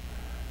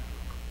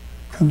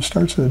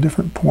starts at a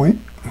different point.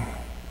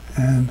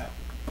 And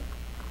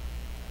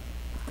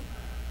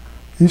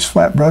these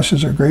flat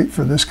brushes are great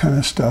for this kind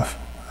of stuff.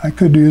 I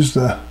could use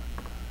the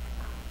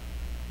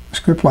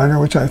script liner,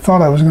 which I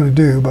thought I was going to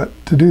do, but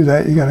to do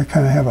that you got to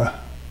kind of have a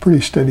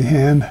pretty steady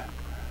hand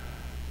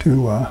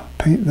to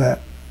paint that.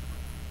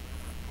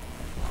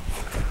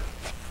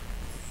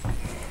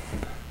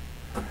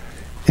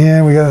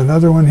 And we got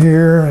another one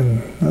here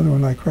and another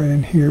one like right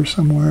in here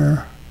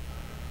somewhere.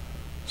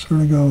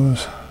 Sort of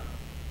goes,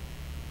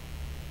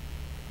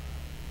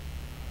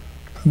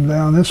 come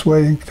down this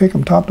way. You can take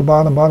them top to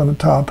bottom, bottom to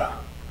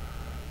top,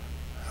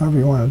 however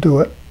you want to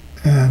do it.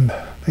 And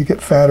they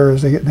get fatter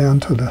as they get down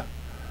to the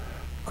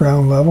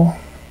ground level.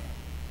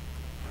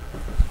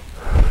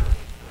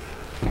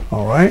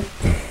 All right,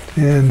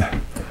 and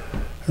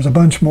there's a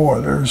bunch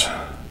more. There's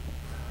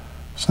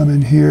some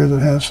in here that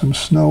have some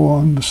snow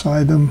on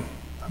beside them.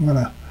 I'm going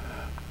to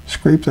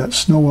scrape that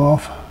snow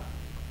off,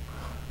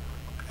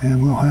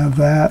 and we'll have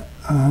that.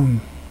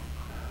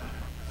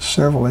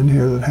 Several in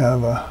here that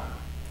have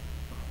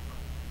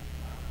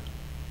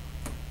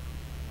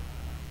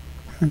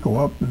go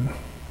up and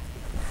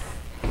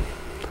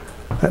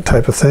that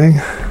type of thing.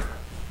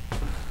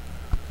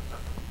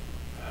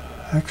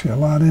 Actually, a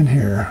lot in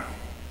here.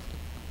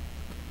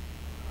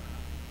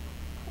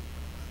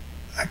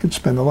 I could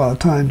spend a lot of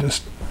time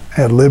just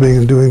ad-libbing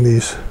and doing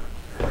these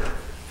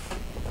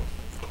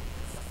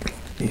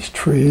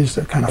trees.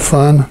 They're kind of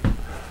fun.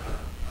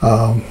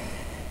 A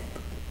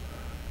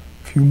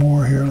few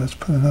more here. Let's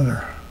put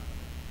another.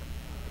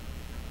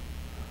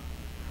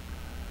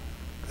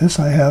 This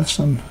I have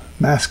some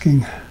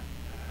masking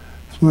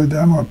fluid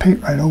that I'm going to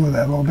paint right over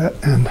that a little bit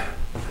and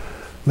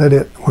let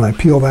it, when I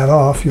peel that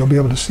off, you'll be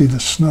able to see the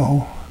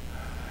snow.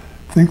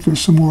 I think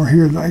there's some more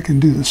here that I can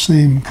do the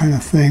same kind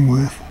of thing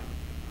with.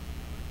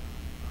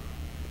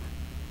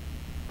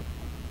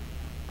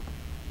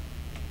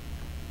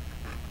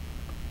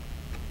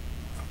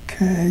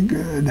 Okay,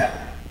 good.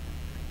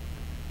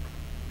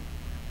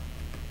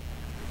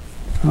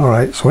 All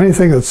right, so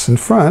anything that's in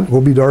front will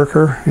be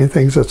darker.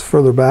 Anything that's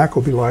further back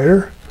will be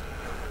lighter.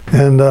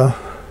 And so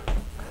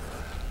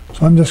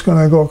I'm just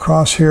going to go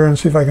across here and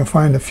see if I can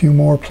find a few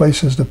more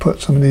places to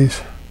put some of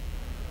these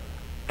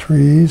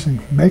trees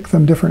and make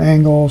them different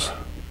angles,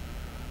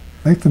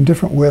 make them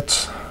different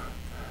widths,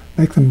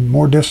 make them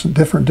more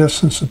different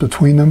distances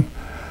between them.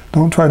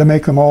 Don't try to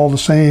make them all the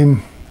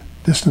same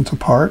distance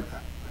apart.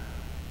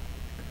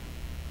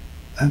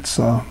 That's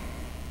a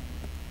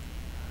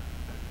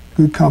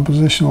good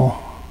compositional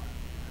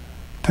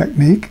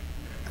technique,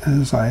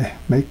 as I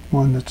make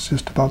one that's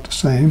just about the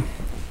same.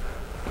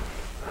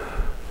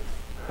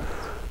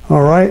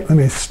 All right, let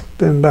me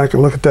stand back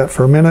and look at that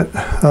for a minute.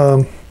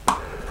 I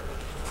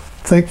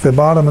think the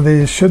bottom of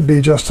these should be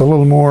just a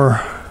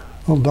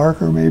little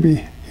darker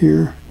maybe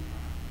here.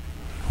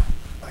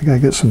 I gotta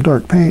get some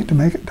dark paint to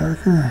make it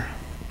darker.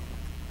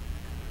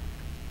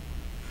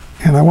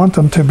 And I want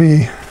them to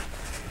be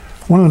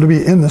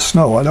in the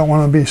snow. I don't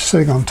want them to be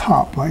sitting on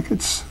top like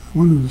it's, I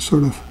want them to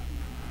sort of,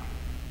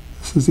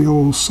 this is the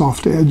old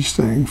soft edge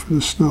thing for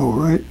the snow,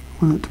 right?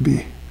 I want it to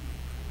be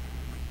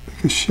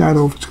like a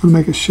shadow. If it's going to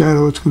make a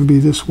shadow, it's going to be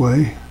this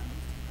way.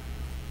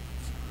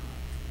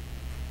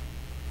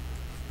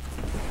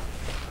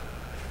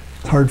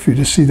 It's hard for you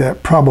to see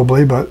that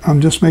probably, but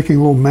I'm just making a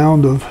little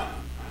mound of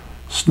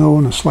snow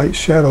and a slight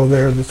shadow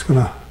there that's going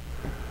to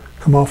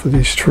come off of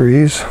these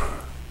trees.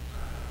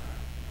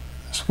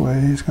 This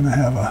way he's going to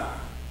have a,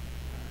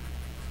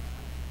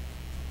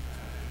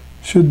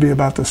 should be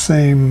about the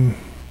same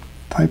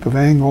type of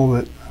angle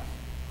that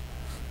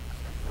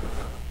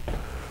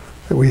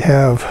we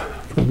have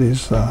for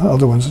these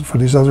other ones, for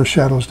these other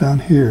shadows down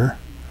here.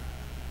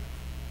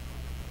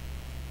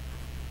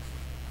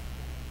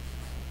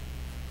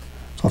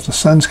 So if the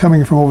sun's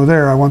coming from over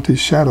there, I want these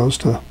shadows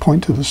to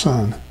point to the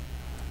sun,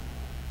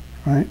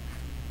 right?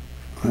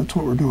 That's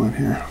what we're doing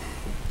here.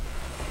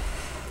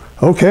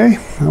 Okay,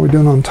 how are we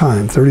doing on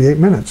time? 38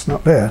 minutes,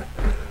 not bad.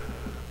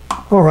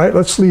 All right,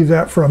 let's leave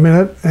that for a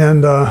minute.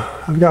 And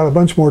I've got a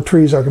bunch more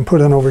trees I can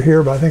put in over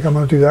here, but I think I'm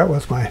going to do that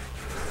with my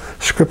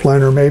script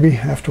liner maybe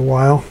after a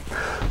while.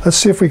 Let's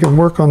see if we can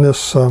work on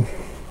this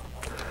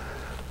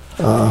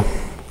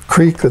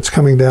creek that's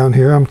coming down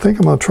here. I'm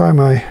thinking I'm going to try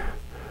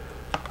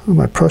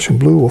my Prussian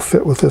blue will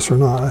fit with this or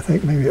not. I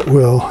think maybe it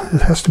will.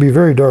 It has to be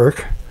very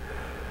dark.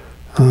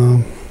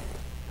 You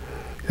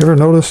ever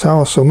noticed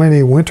how so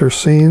many winter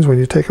scenes, when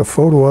you take a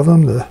photo of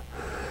them,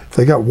 if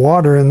they got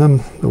water in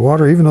them, the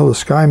water, even though the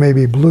sky may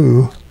be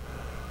blue,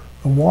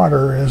 the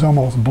water is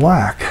almost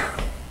black.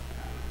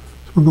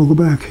 I'm going to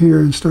go back here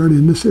and start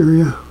in this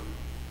area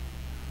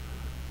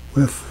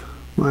with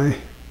my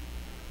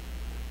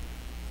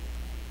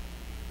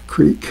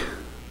creek.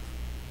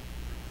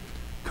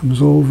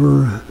 Comes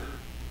over,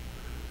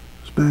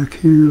 goes back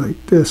here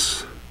like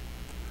this.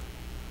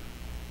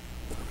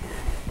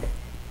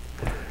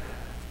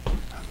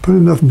 Put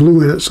enough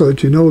blue in it so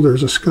that you know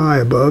there's a sky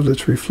above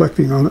that's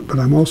reflecting on it, but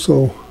I'm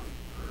also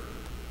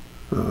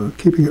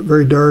keeping it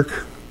very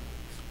dark.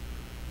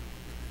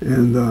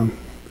 And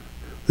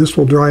this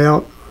will dry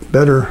out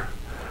better,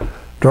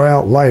 dry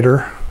out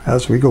lighter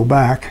as we go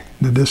back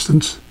in the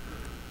distance.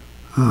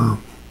 And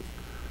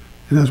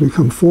as we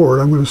come forward,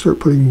 I'm going to start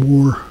putting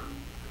more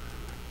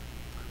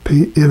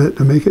paint in it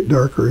to make it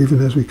darker even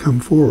as we come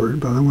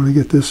forward. But I want to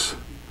get this,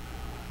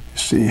 you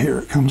see here,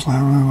 it comes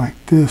around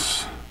like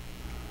this.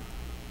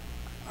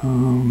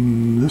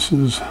 This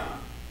is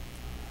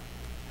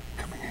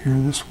coming here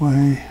this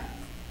way.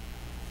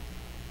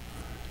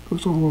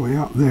 Goes all the way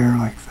out there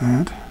like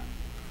that.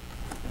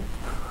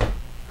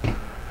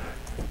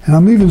 And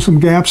I'm leaving some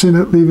gaps in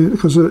it,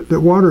 because the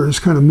water is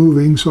kind of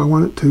moving, so I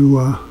want it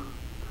to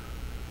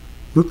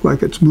look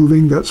like it's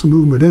moving, got some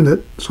movement in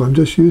it. So I'm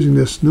just using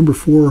this number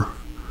 4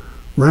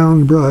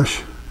 round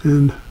brush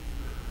and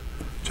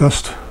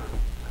just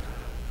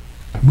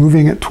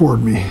moving it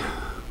toward me.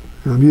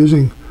 And I'm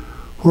using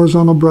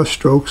horizontal brush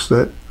strokes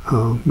that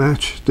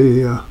match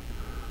the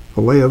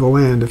lay of the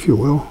land, if you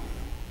will.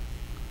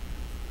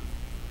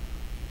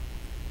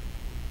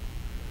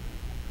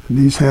 And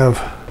these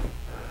have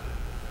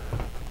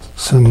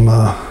some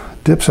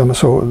dips in them.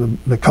 So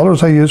the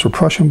colors I use are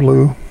Prussian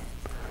blue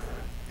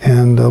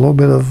and a little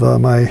bit of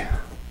my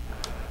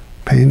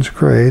Payne's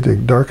gray to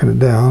darken it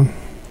down.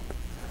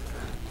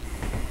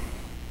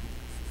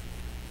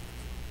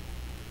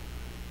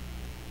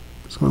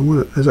 So I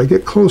want to, as I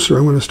get closer,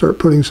 I want to start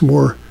putting some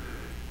more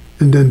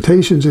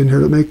indentations in here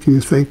to make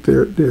you think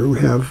there we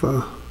have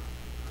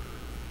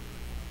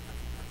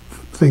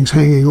things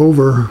hanging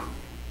over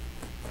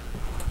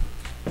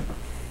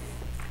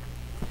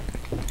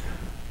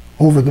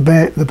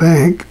the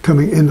bank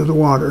coming into the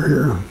water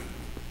here.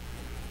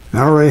 And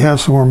I already have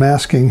some more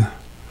masking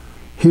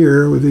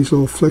here with these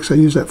little flicks. I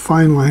use that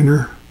fine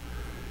liner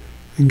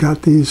and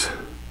got these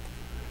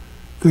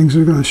things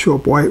that are going to show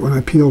up white when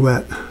I peel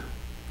that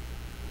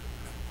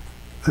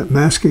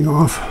masking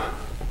off.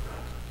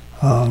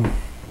 So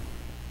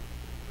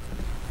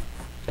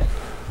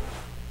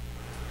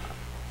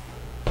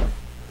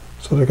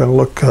they're going to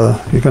look,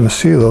 you're going to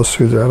see those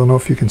through there. I don't know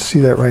if you can see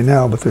that right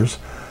now, but there's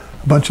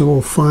a bunch of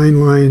little fine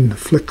line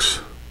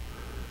flicks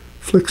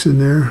in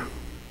there.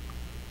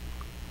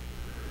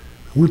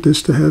 I want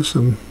this to have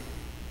some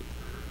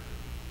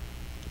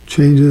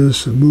changes,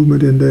 some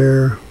movement in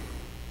there.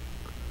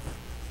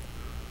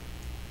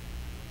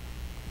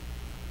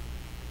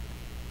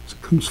 As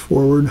it comes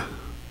forward.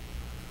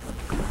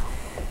 I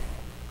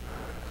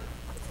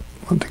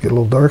want to get a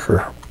little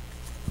darker.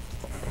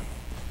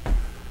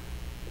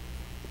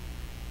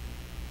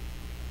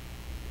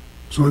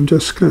 So I'm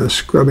just kind of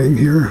scrubbing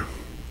here.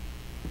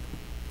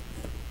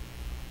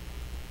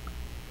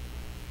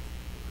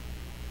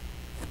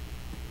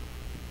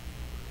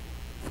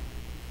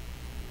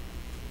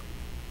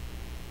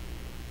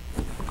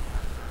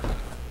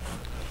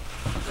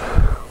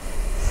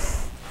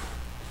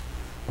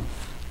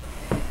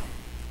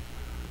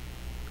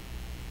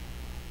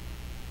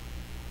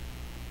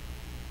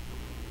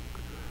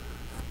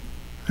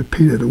 I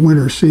painted a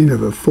winter scene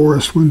of a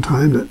forest one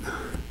time that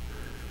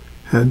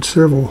had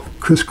several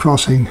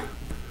crisscrossing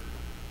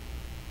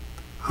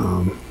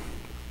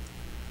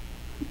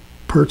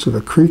parts of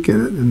a creek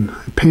in it, and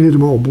I painted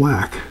them all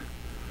black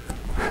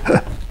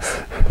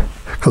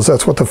because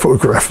that's what the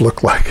photograph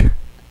looked like.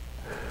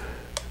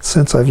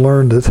 Since I've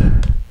learned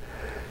that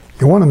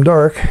you want them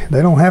dark,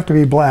 they don't have to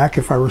be black.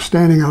 If I were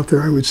standing out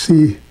there, I would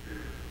see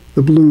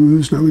the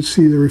blues and I would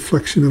see the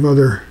reflection of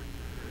other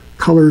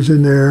colors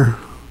in there.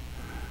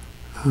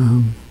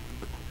 A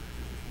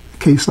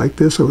case like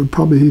this, I would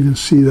probably even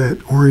see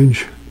that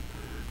orange,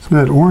 some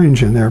of that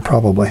orange in there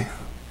probably,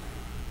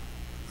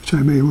 which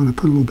I may want to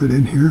put a little bit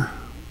in here.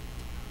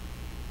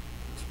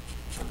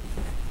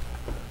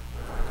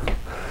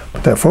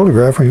 But that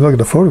photograph, when you look at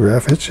the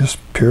photograph, it's just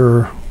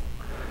pure,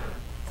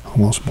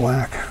 almost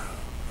black.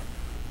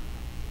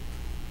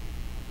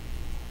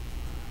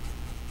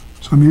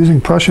 So I'm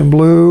using Prussian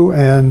blue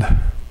and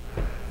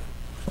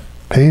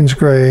Payne's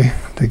gray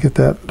to get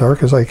that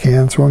dark as I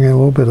can, throwing in a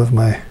little bit of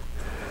my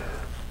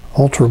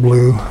ultra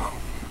blue.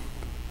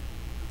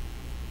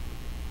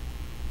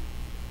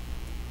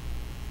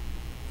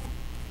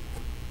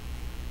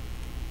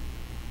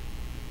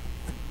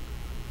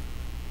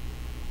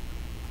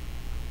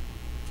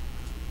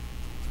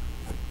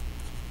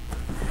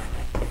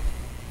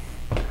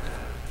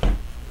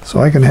 So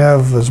I can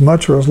have as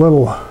much or as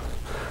little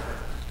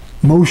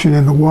motion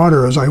in the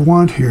water as I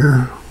want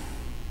here,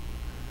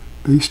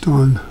 based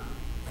on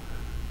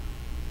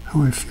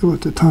how I feel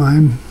at the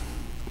time.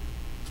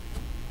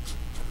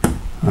 All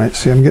right,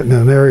 see, I'm getting in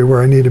an area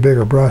where I need a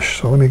bigger brush,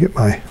 so let me get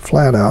my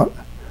flat out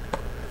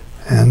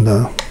and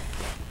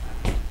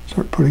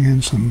Start putting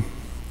in some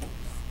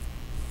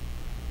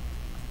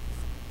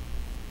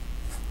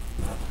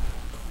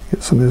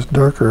get some of this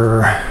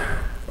darker,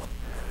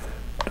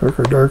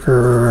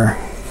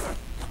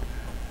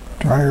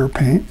 drier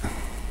paint.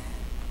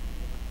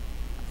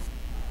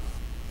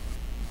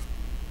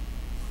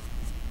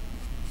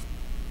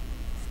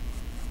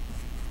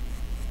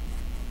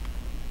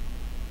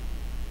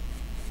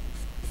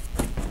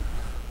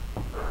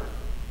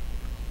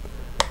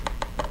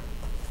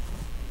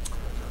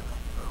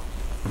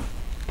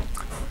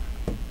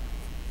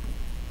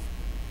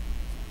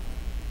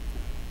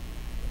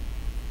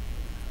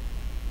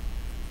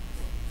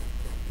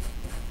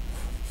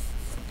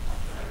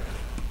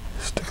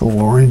 Stick a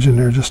little orange in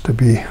there just to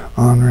be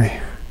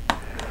ornery.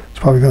 It's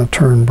probably going to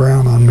turn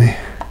brown on me.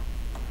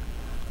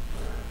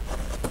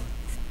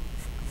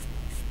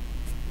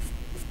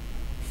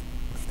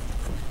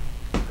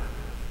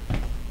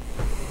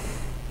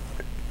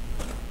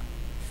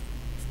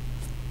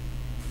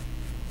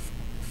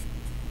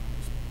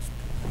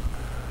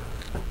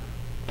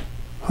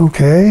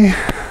 Okay.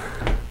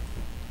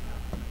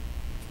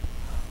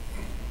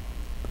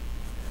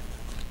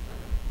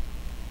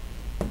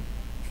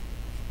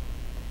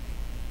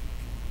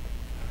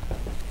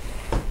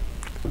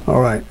 All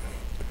right.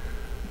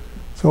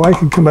 So I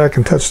can come back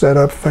and touch that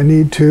up if I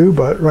need to,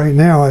 but right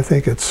now I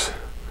think it's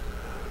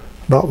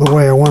about the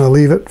way I want to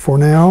leave it for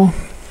now.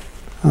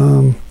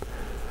 Let's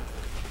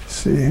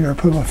see here, I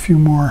put a few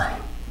more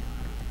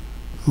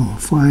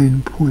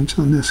fine points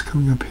on this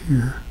coming up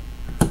here.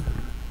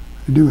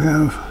 I do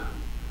have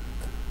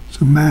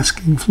some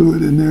masking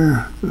fluid in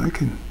there that I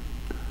can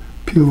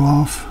peel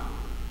off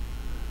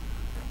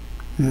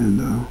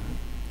and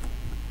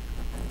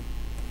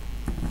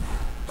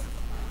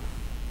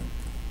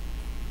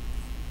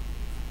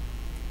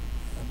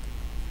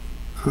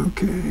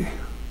okay.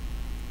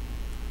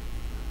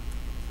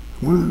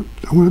 I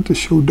want it to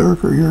show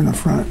darker here in the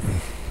front.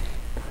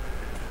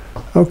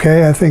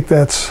 Okay, I think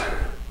that's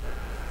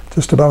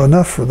just about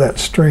enough for that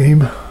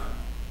stream.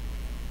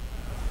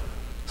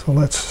 So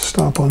let's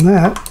stop on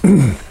that.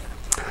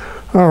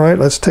 All right,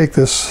 let's take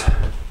this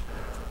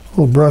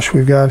little brush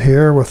we've got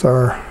here with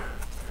our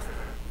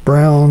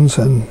browns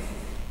and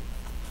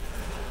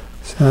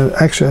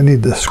actually I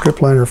need the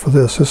script liner for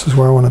this. This is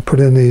where I want to put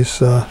in these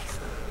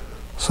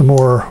some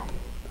more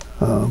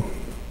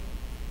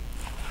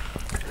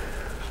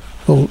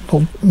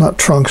little, not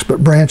trunks,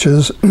 but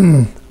branches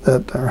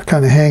that are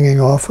kind of hanging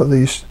off of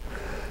these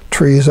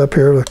trees up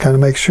here to kind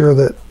of make sure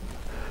that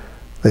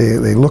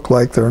they look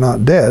like they're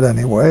not dead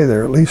anyway.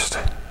 They're at least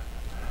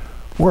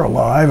were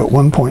alive at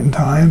one point in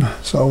time.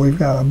 So we've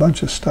got a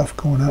bunch of stuff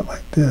going out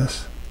like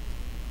this.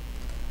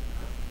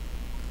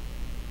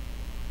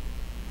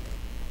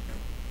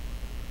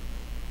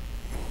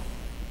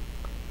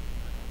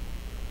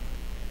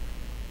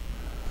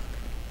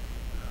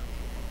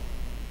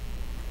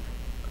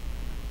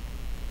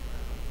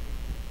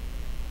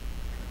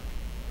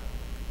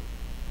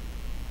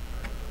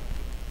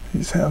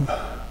 These have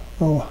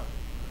little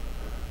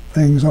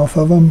things off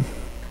of them.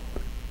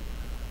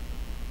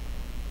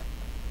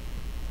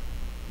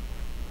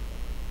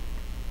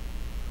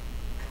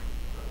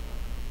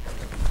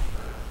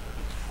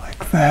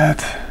 Like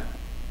that.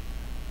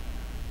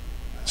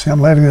 See,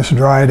 I'm letting this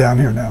dry down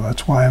here now.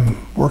 That's why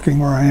I'm working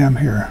where I am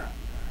here.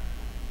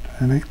 Trying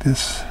to make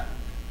this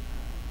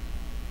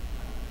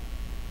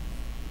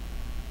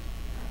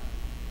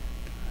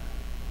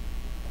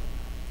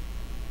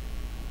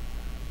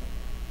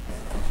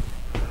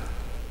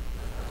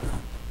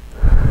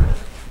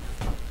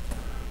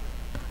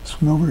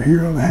over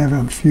here. I have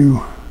a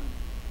few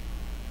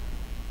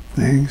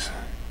things.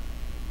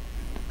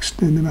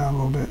 Extend them out a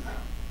little bit.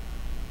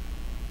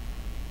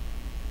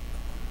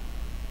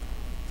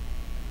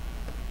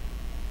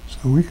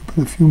 So we can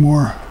put a few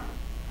more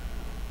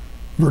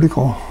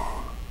vertical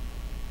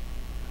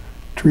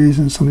trees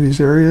in some of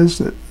these areas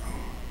that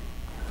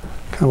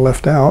kind of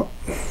left out.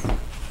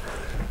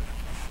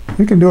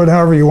 You can do it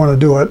however you want to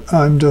do it.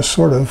 I'm just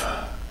sort of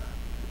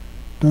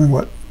doing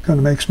what kind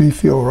of makes me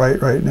feel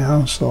right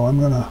now. So I'm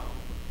going to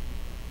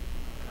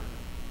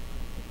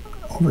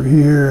over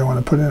here, I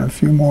want to put in a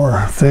few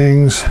more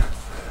things.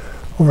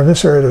 Over in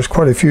this area, there's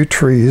quite a few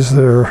trees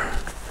that are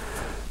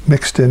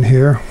mixed in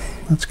here.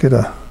 Let's get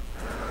a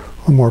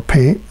little more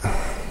paint.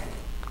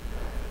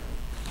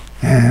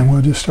 And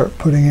we'll just start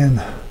putting in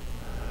a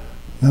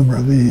number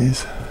of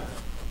these.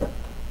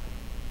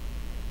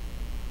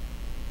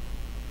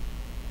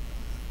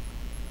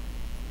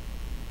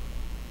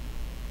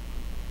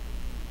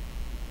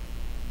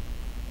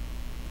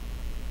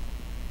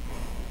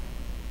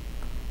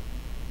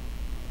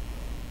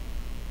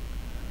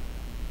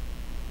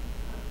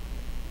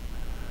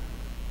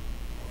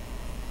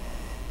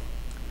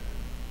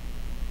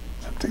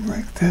 Something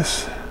like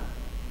this.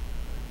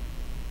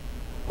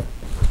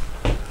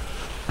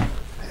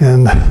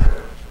 And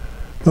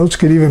those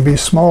could even be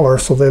smaller,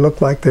 so they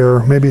look like they're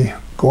maybe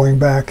going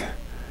back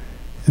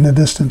in the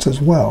distance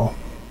as well.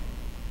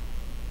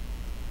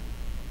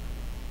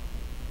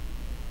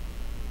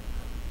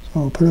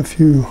 So I'll put a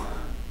few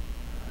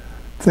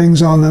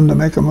things on them to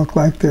make them look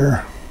like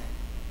they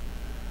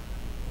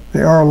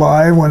are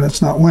alive when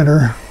it's not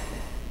winter.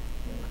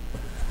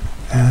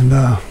 And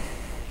I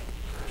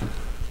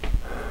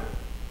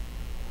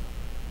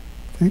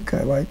think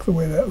I like the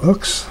way that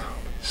looks.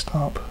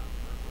 Stop.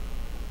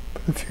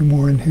 Put a few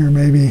more in here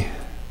maybe.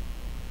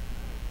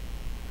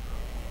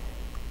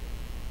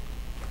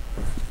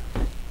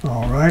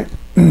 All right,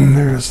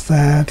 there's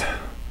that.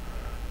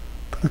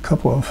 Put a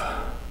couple of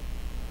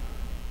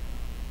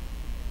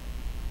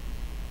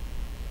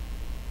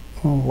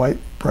little light,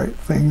 bright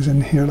things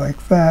in here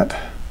like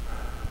that.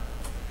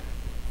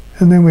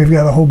 And then we've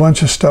got a whole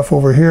bunch of stuff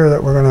over here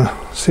that we're going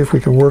to see if we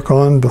can work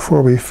on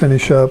before we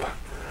finish up.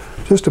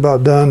 Just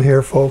about done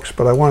here, folks,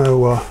 but I want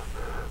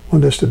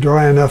this to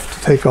dry enough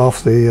to take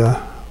off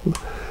the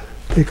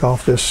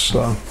this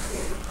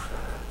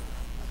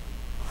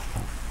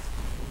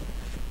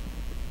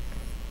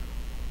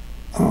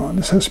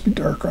this has to be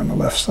darker on the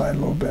left side a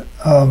little bit.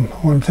 I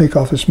want to take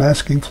off this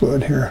masking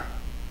fluid here.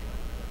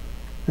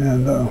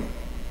 And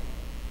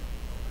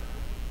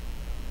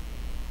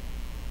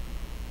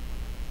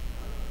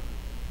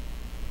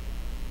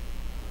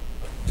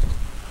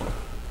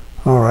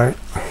all right,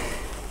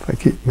 if I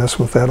keep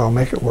messing with that, I'll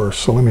make it worse.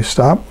 So let me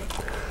stop.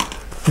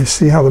 You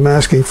see how the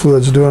masking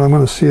fluid's doing. I'm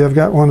going to see, I've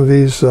got one of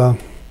these,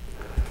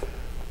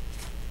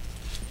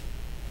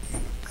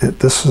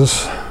 this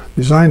is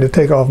designed to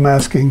take off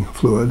masking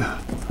fluid.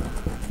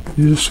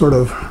 You just sort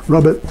of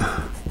rub it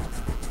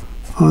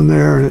on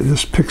there and it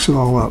just picks it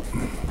all up.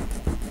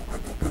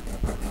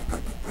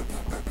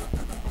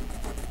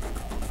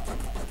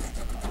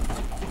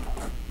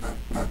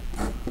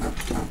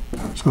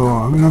 So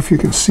I don't know if you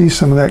can see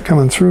some of that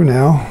coming through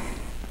now.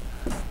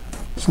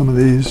 Some of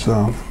these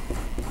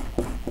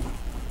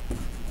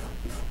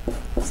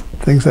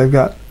things I've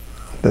got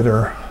that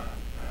are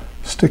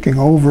sticking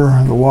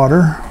over the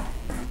water.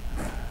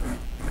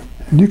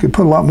 And you could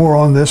put a lot more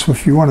on this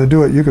if you want to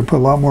do it. You could put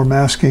a lot more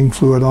masking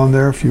fluid on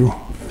there. If you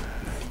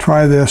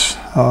try this,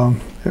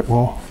 it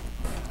will.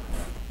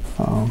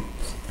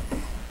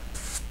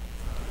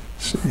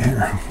 See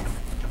here.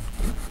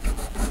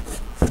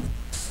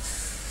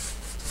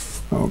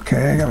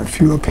 Okay, I got a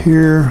few up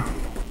here.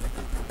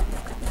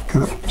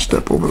 Kind of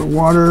step over the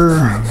water.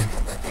 A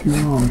few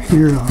along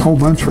here. A whole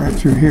bunch right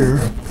through here.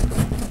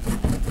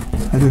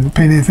 I didn't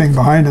paint anything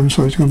behind them,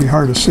 so it's going to be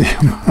hard to see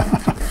them.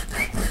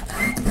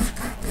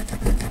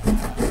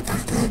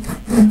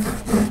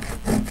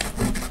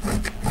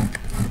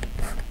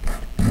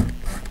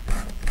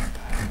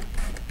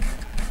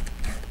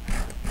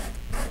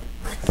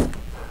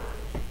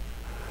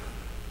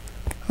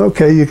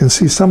 Okay, you can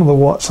see some of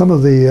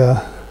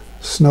the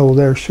snow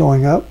there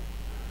showing up.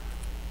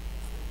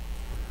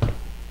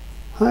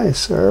 Hi,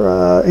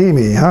 Sarah.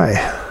 Amy, hi.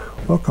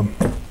 Welcome.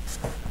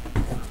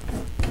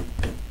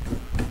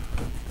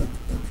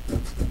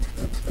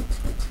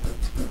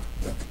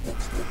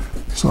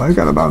 So I've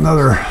got about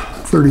another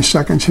 30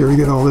 seconds here to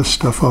get all this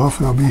stuff off,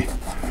 and I'll be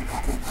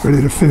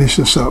ready to finish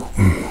this up.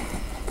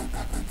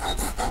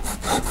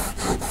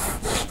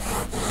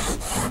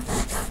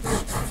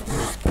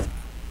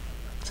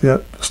 See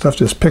that stuff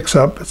just picks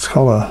up. It's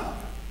called a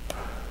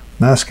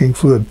masking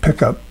fluid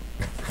pickup.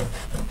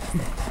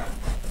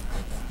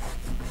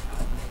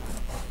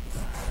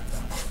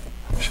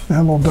 Should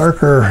have a little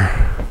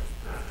darker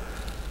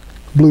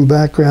blue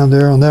background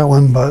there on that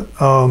one, but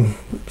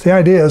the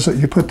idea is that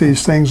you put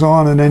these things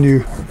on and then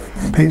you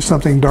paint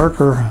something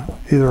darker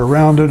either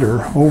around it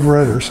or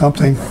over it or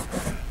something,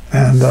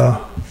 and I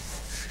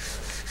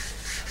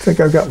think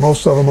I've got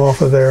most of them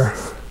off of there.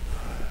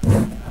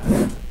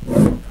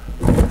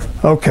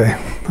 Okay,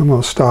 I'm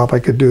going to stop. I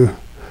could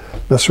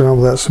mess around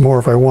with that some more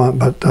if I want,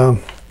 but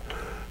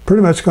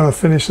pretty much going to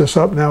finish this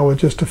up now with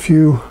just a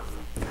few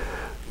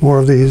more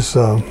of these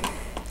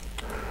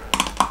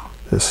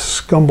this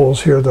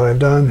scumbles here that I've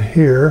done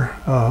here.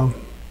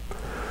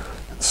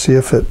 See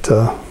if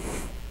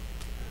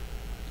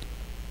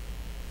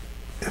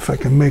I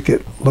can make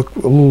it look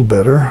a little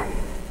better.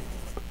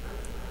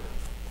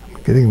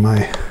 I'm getting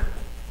my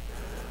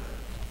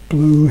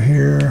blue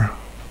here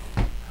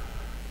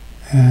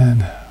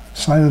and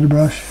side of the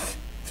brush.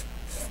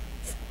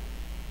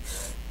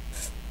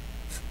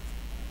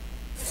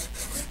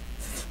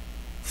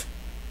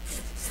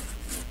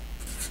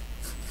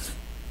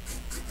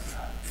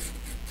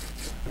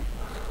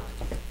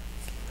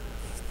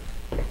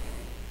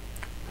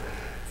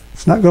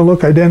 It's not going to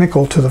look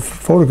identical to the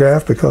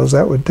photograph because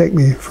that would take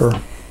me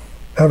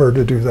forever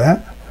to do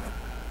that.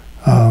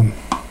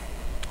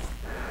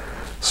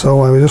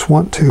 So I just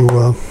want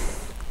to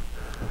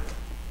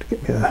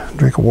get me a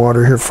drink of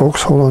water here,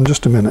 folks. Hold on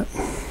just a minute.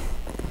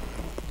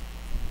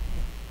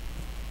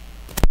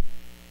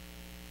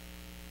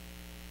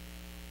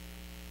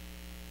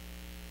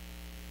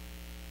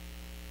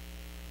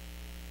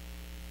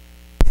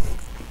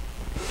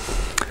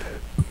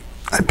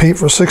 I paint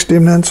for 60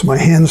 minutes, my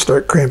hands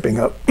start cramping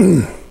up.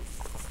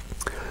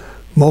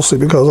 Mostly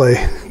because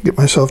I get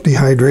myself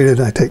dehydrated.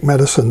 I take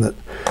medicine that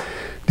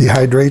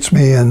dehydrates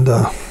me, and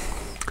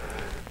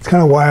It's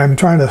kind of why I'm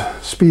trying to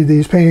speed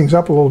these paintings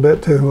up a little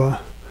bit to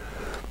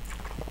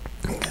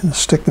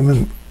stick them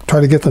and try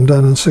to get them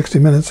done in 60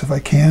 minutes if I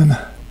can.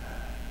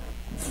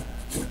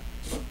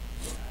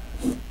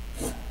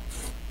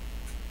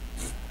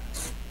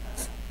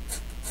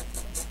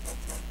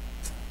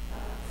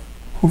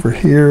 Over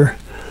here,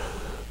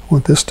 I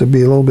want this to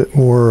be a little bit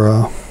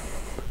more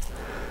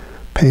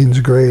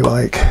Payne's Gray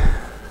like.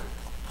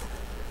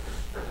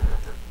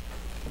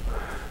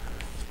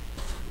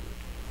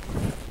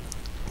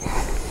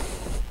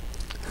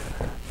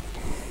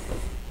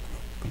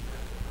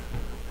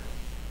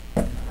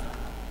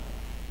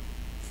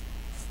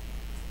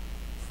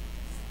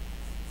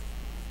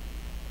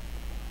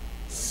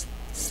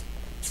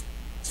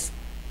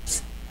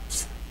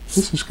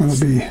 This is going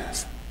to be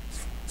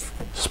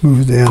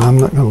smoothed in. I'm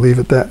not going to leave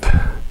it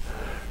that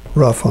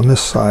rough on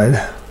this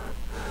side.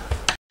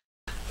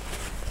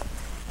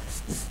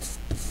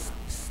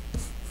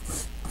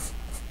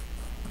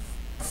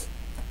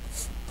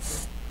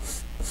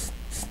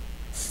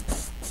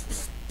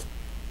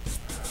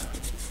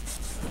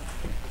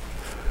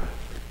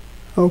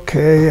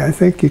 Okay, I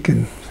think you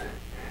can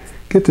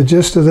get the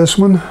gist of this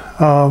one.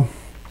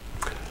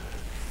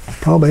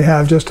 Probably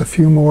have just a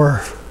few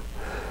more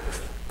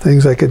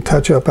things I could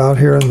touch up out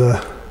here in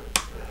the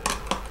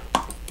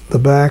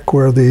back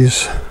where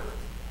these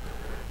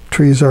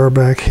trees are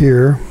back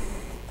here.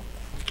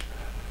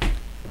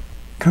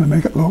 Kind of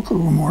make it look a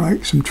little more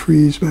like some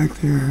trees back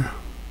there.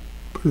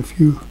 Put a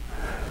few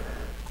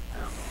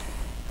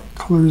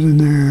colors in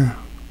there.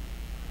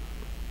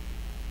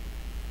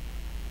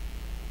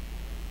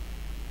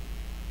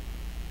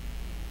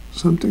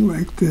 Something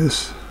like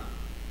this.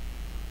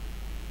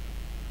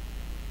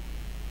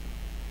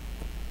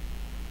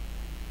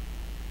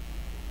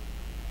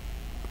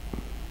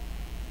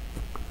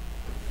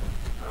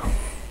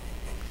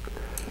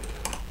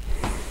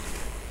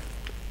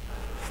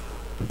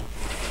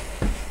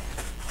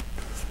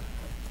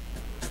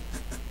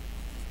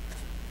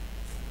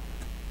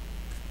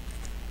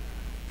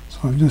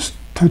 So I'm just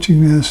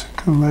touching this,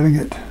 kind of letting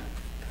it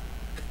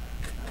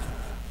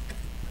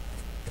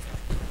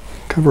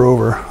cover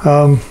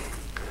over.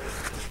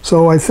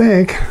 So I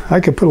think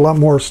I could put a lot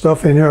more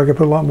stuff in here. I could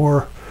put a lot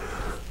more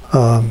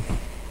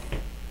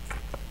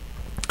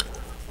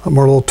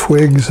little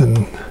twigs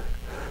and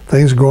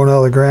things growing out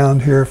of the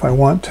ground here if I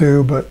want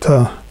to, but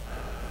I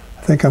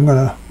think I'm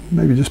going to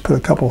maybe just put a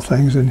couple of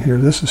things in here.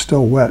 This is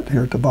still wet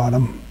here at the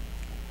bottom.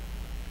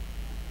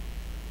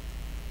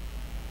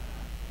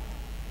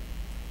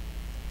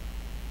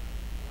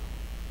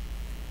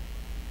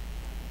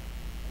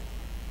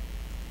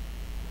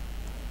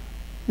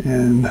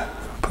 And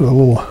put a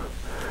little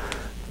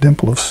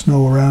dimple of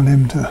snow around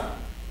him to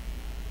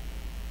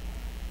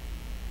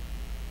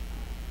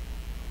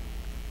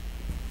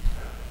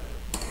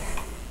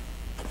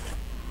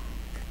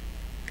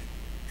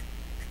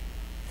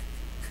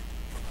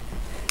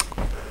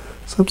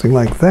something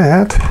like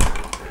that.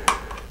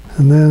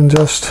 And then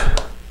just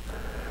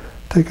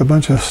take a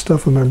bunch of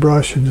stuff with my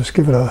brush and just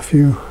give it a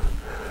few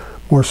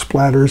more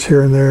splatters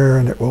here and there,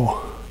 and it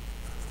will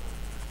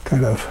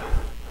kind of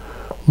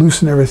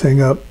loosen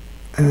everything up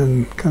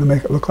and kind of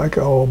make it look like it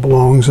all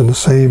belongs in the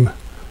same.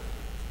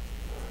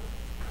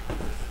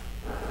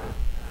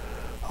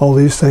 All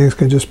these things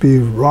can just be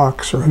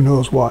rocks or who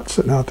knows what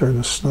sitting out there in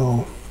the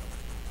snow.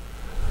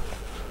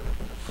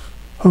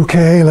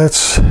 Okay,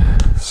 let's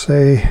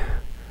say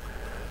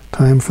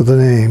time for the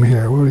name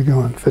here. Where are we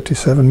going?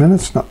 57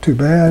 minutes, not too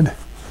bad.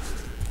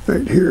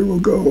 Right here we'll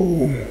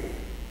go.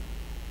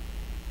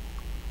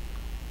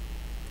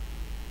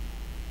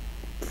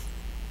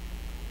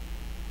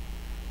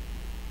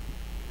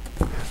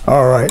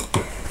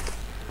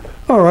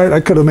 All right, I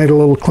could have made it a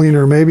little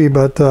cleaner maybe,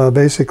 but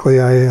basically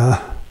I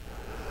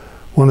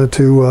wanted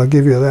to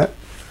give you that,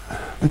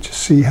 let you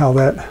see how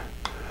that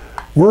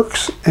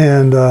works,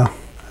 and I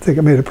think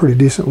I made a pretty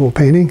decent little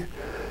painting,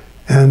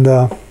 and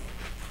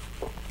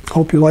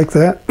hope you like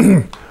that.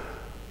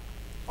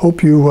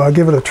 Hope you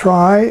give it a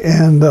try,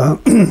 and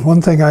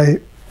one thing I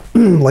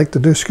like to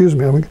do,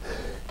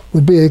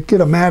 would be get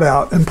a mat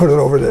out and put it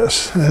over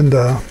this, and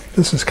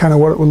this is kind of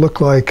what it would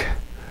look like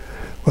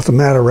with the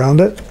mat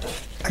around it.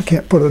 I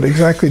can't put it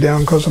exactly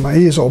down because of my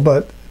easel,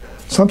 but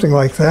something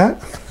like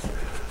that.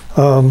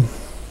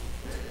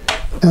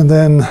 And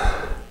then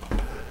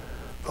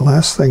the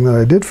last thing that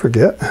I did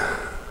forget,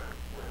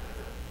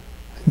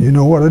 you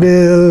know what it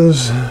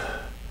is.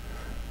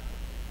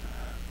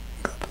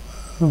 Got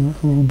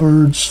little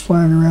birds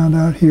flying around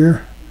out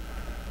here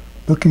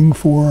looking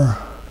for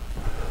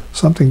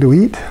something to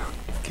eat.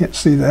 Can't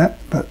see that,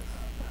 but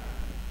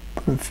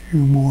put a few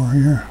more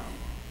here.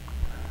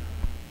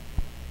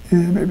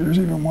 Yeah, maybe there's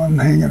even one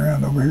hanging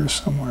around over here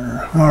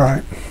somewhere. All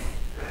right.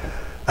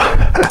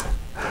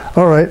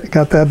 All right,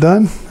 got that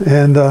done.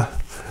 And I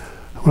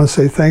want to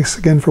say thanks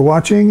again for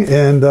watching.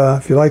 And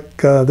if you like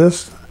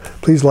this,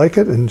 please like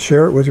it and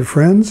share it with your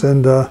friends.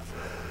 And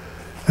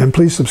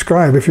please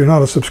subscribe if you're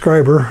not a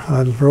subscriber.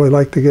 I'd really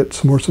like to get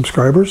some more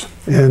subscribers.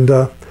 And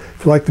if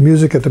If you like the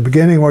music at the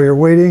beginning while you're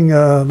waiting,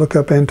 look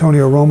up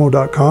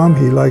AntonioRomo.com.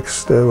 He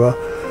likes to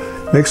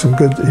make some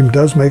good, he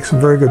does make some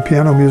very good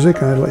piano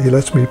music, and he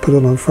lets me put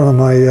it in front of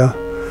my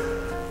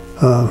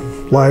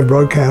live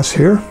broadcasts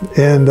here.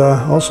 And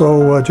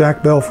also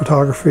Jack Bell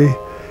Photography.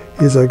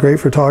 He's a great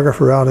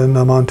photographer out in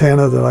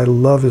Montana that I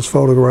love his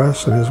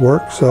photographs and his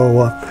work.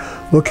 So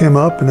look him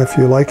up, and if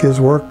you like his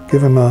work,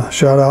 give him a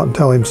shout out and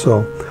tell him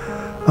so.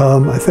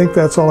 I think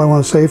that's all I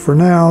want to say for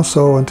now.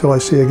 So until I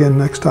see you again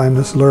next time,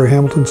 this is Larry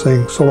Hamilton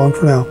saying so long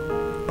for now.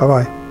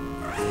 Bye-bye.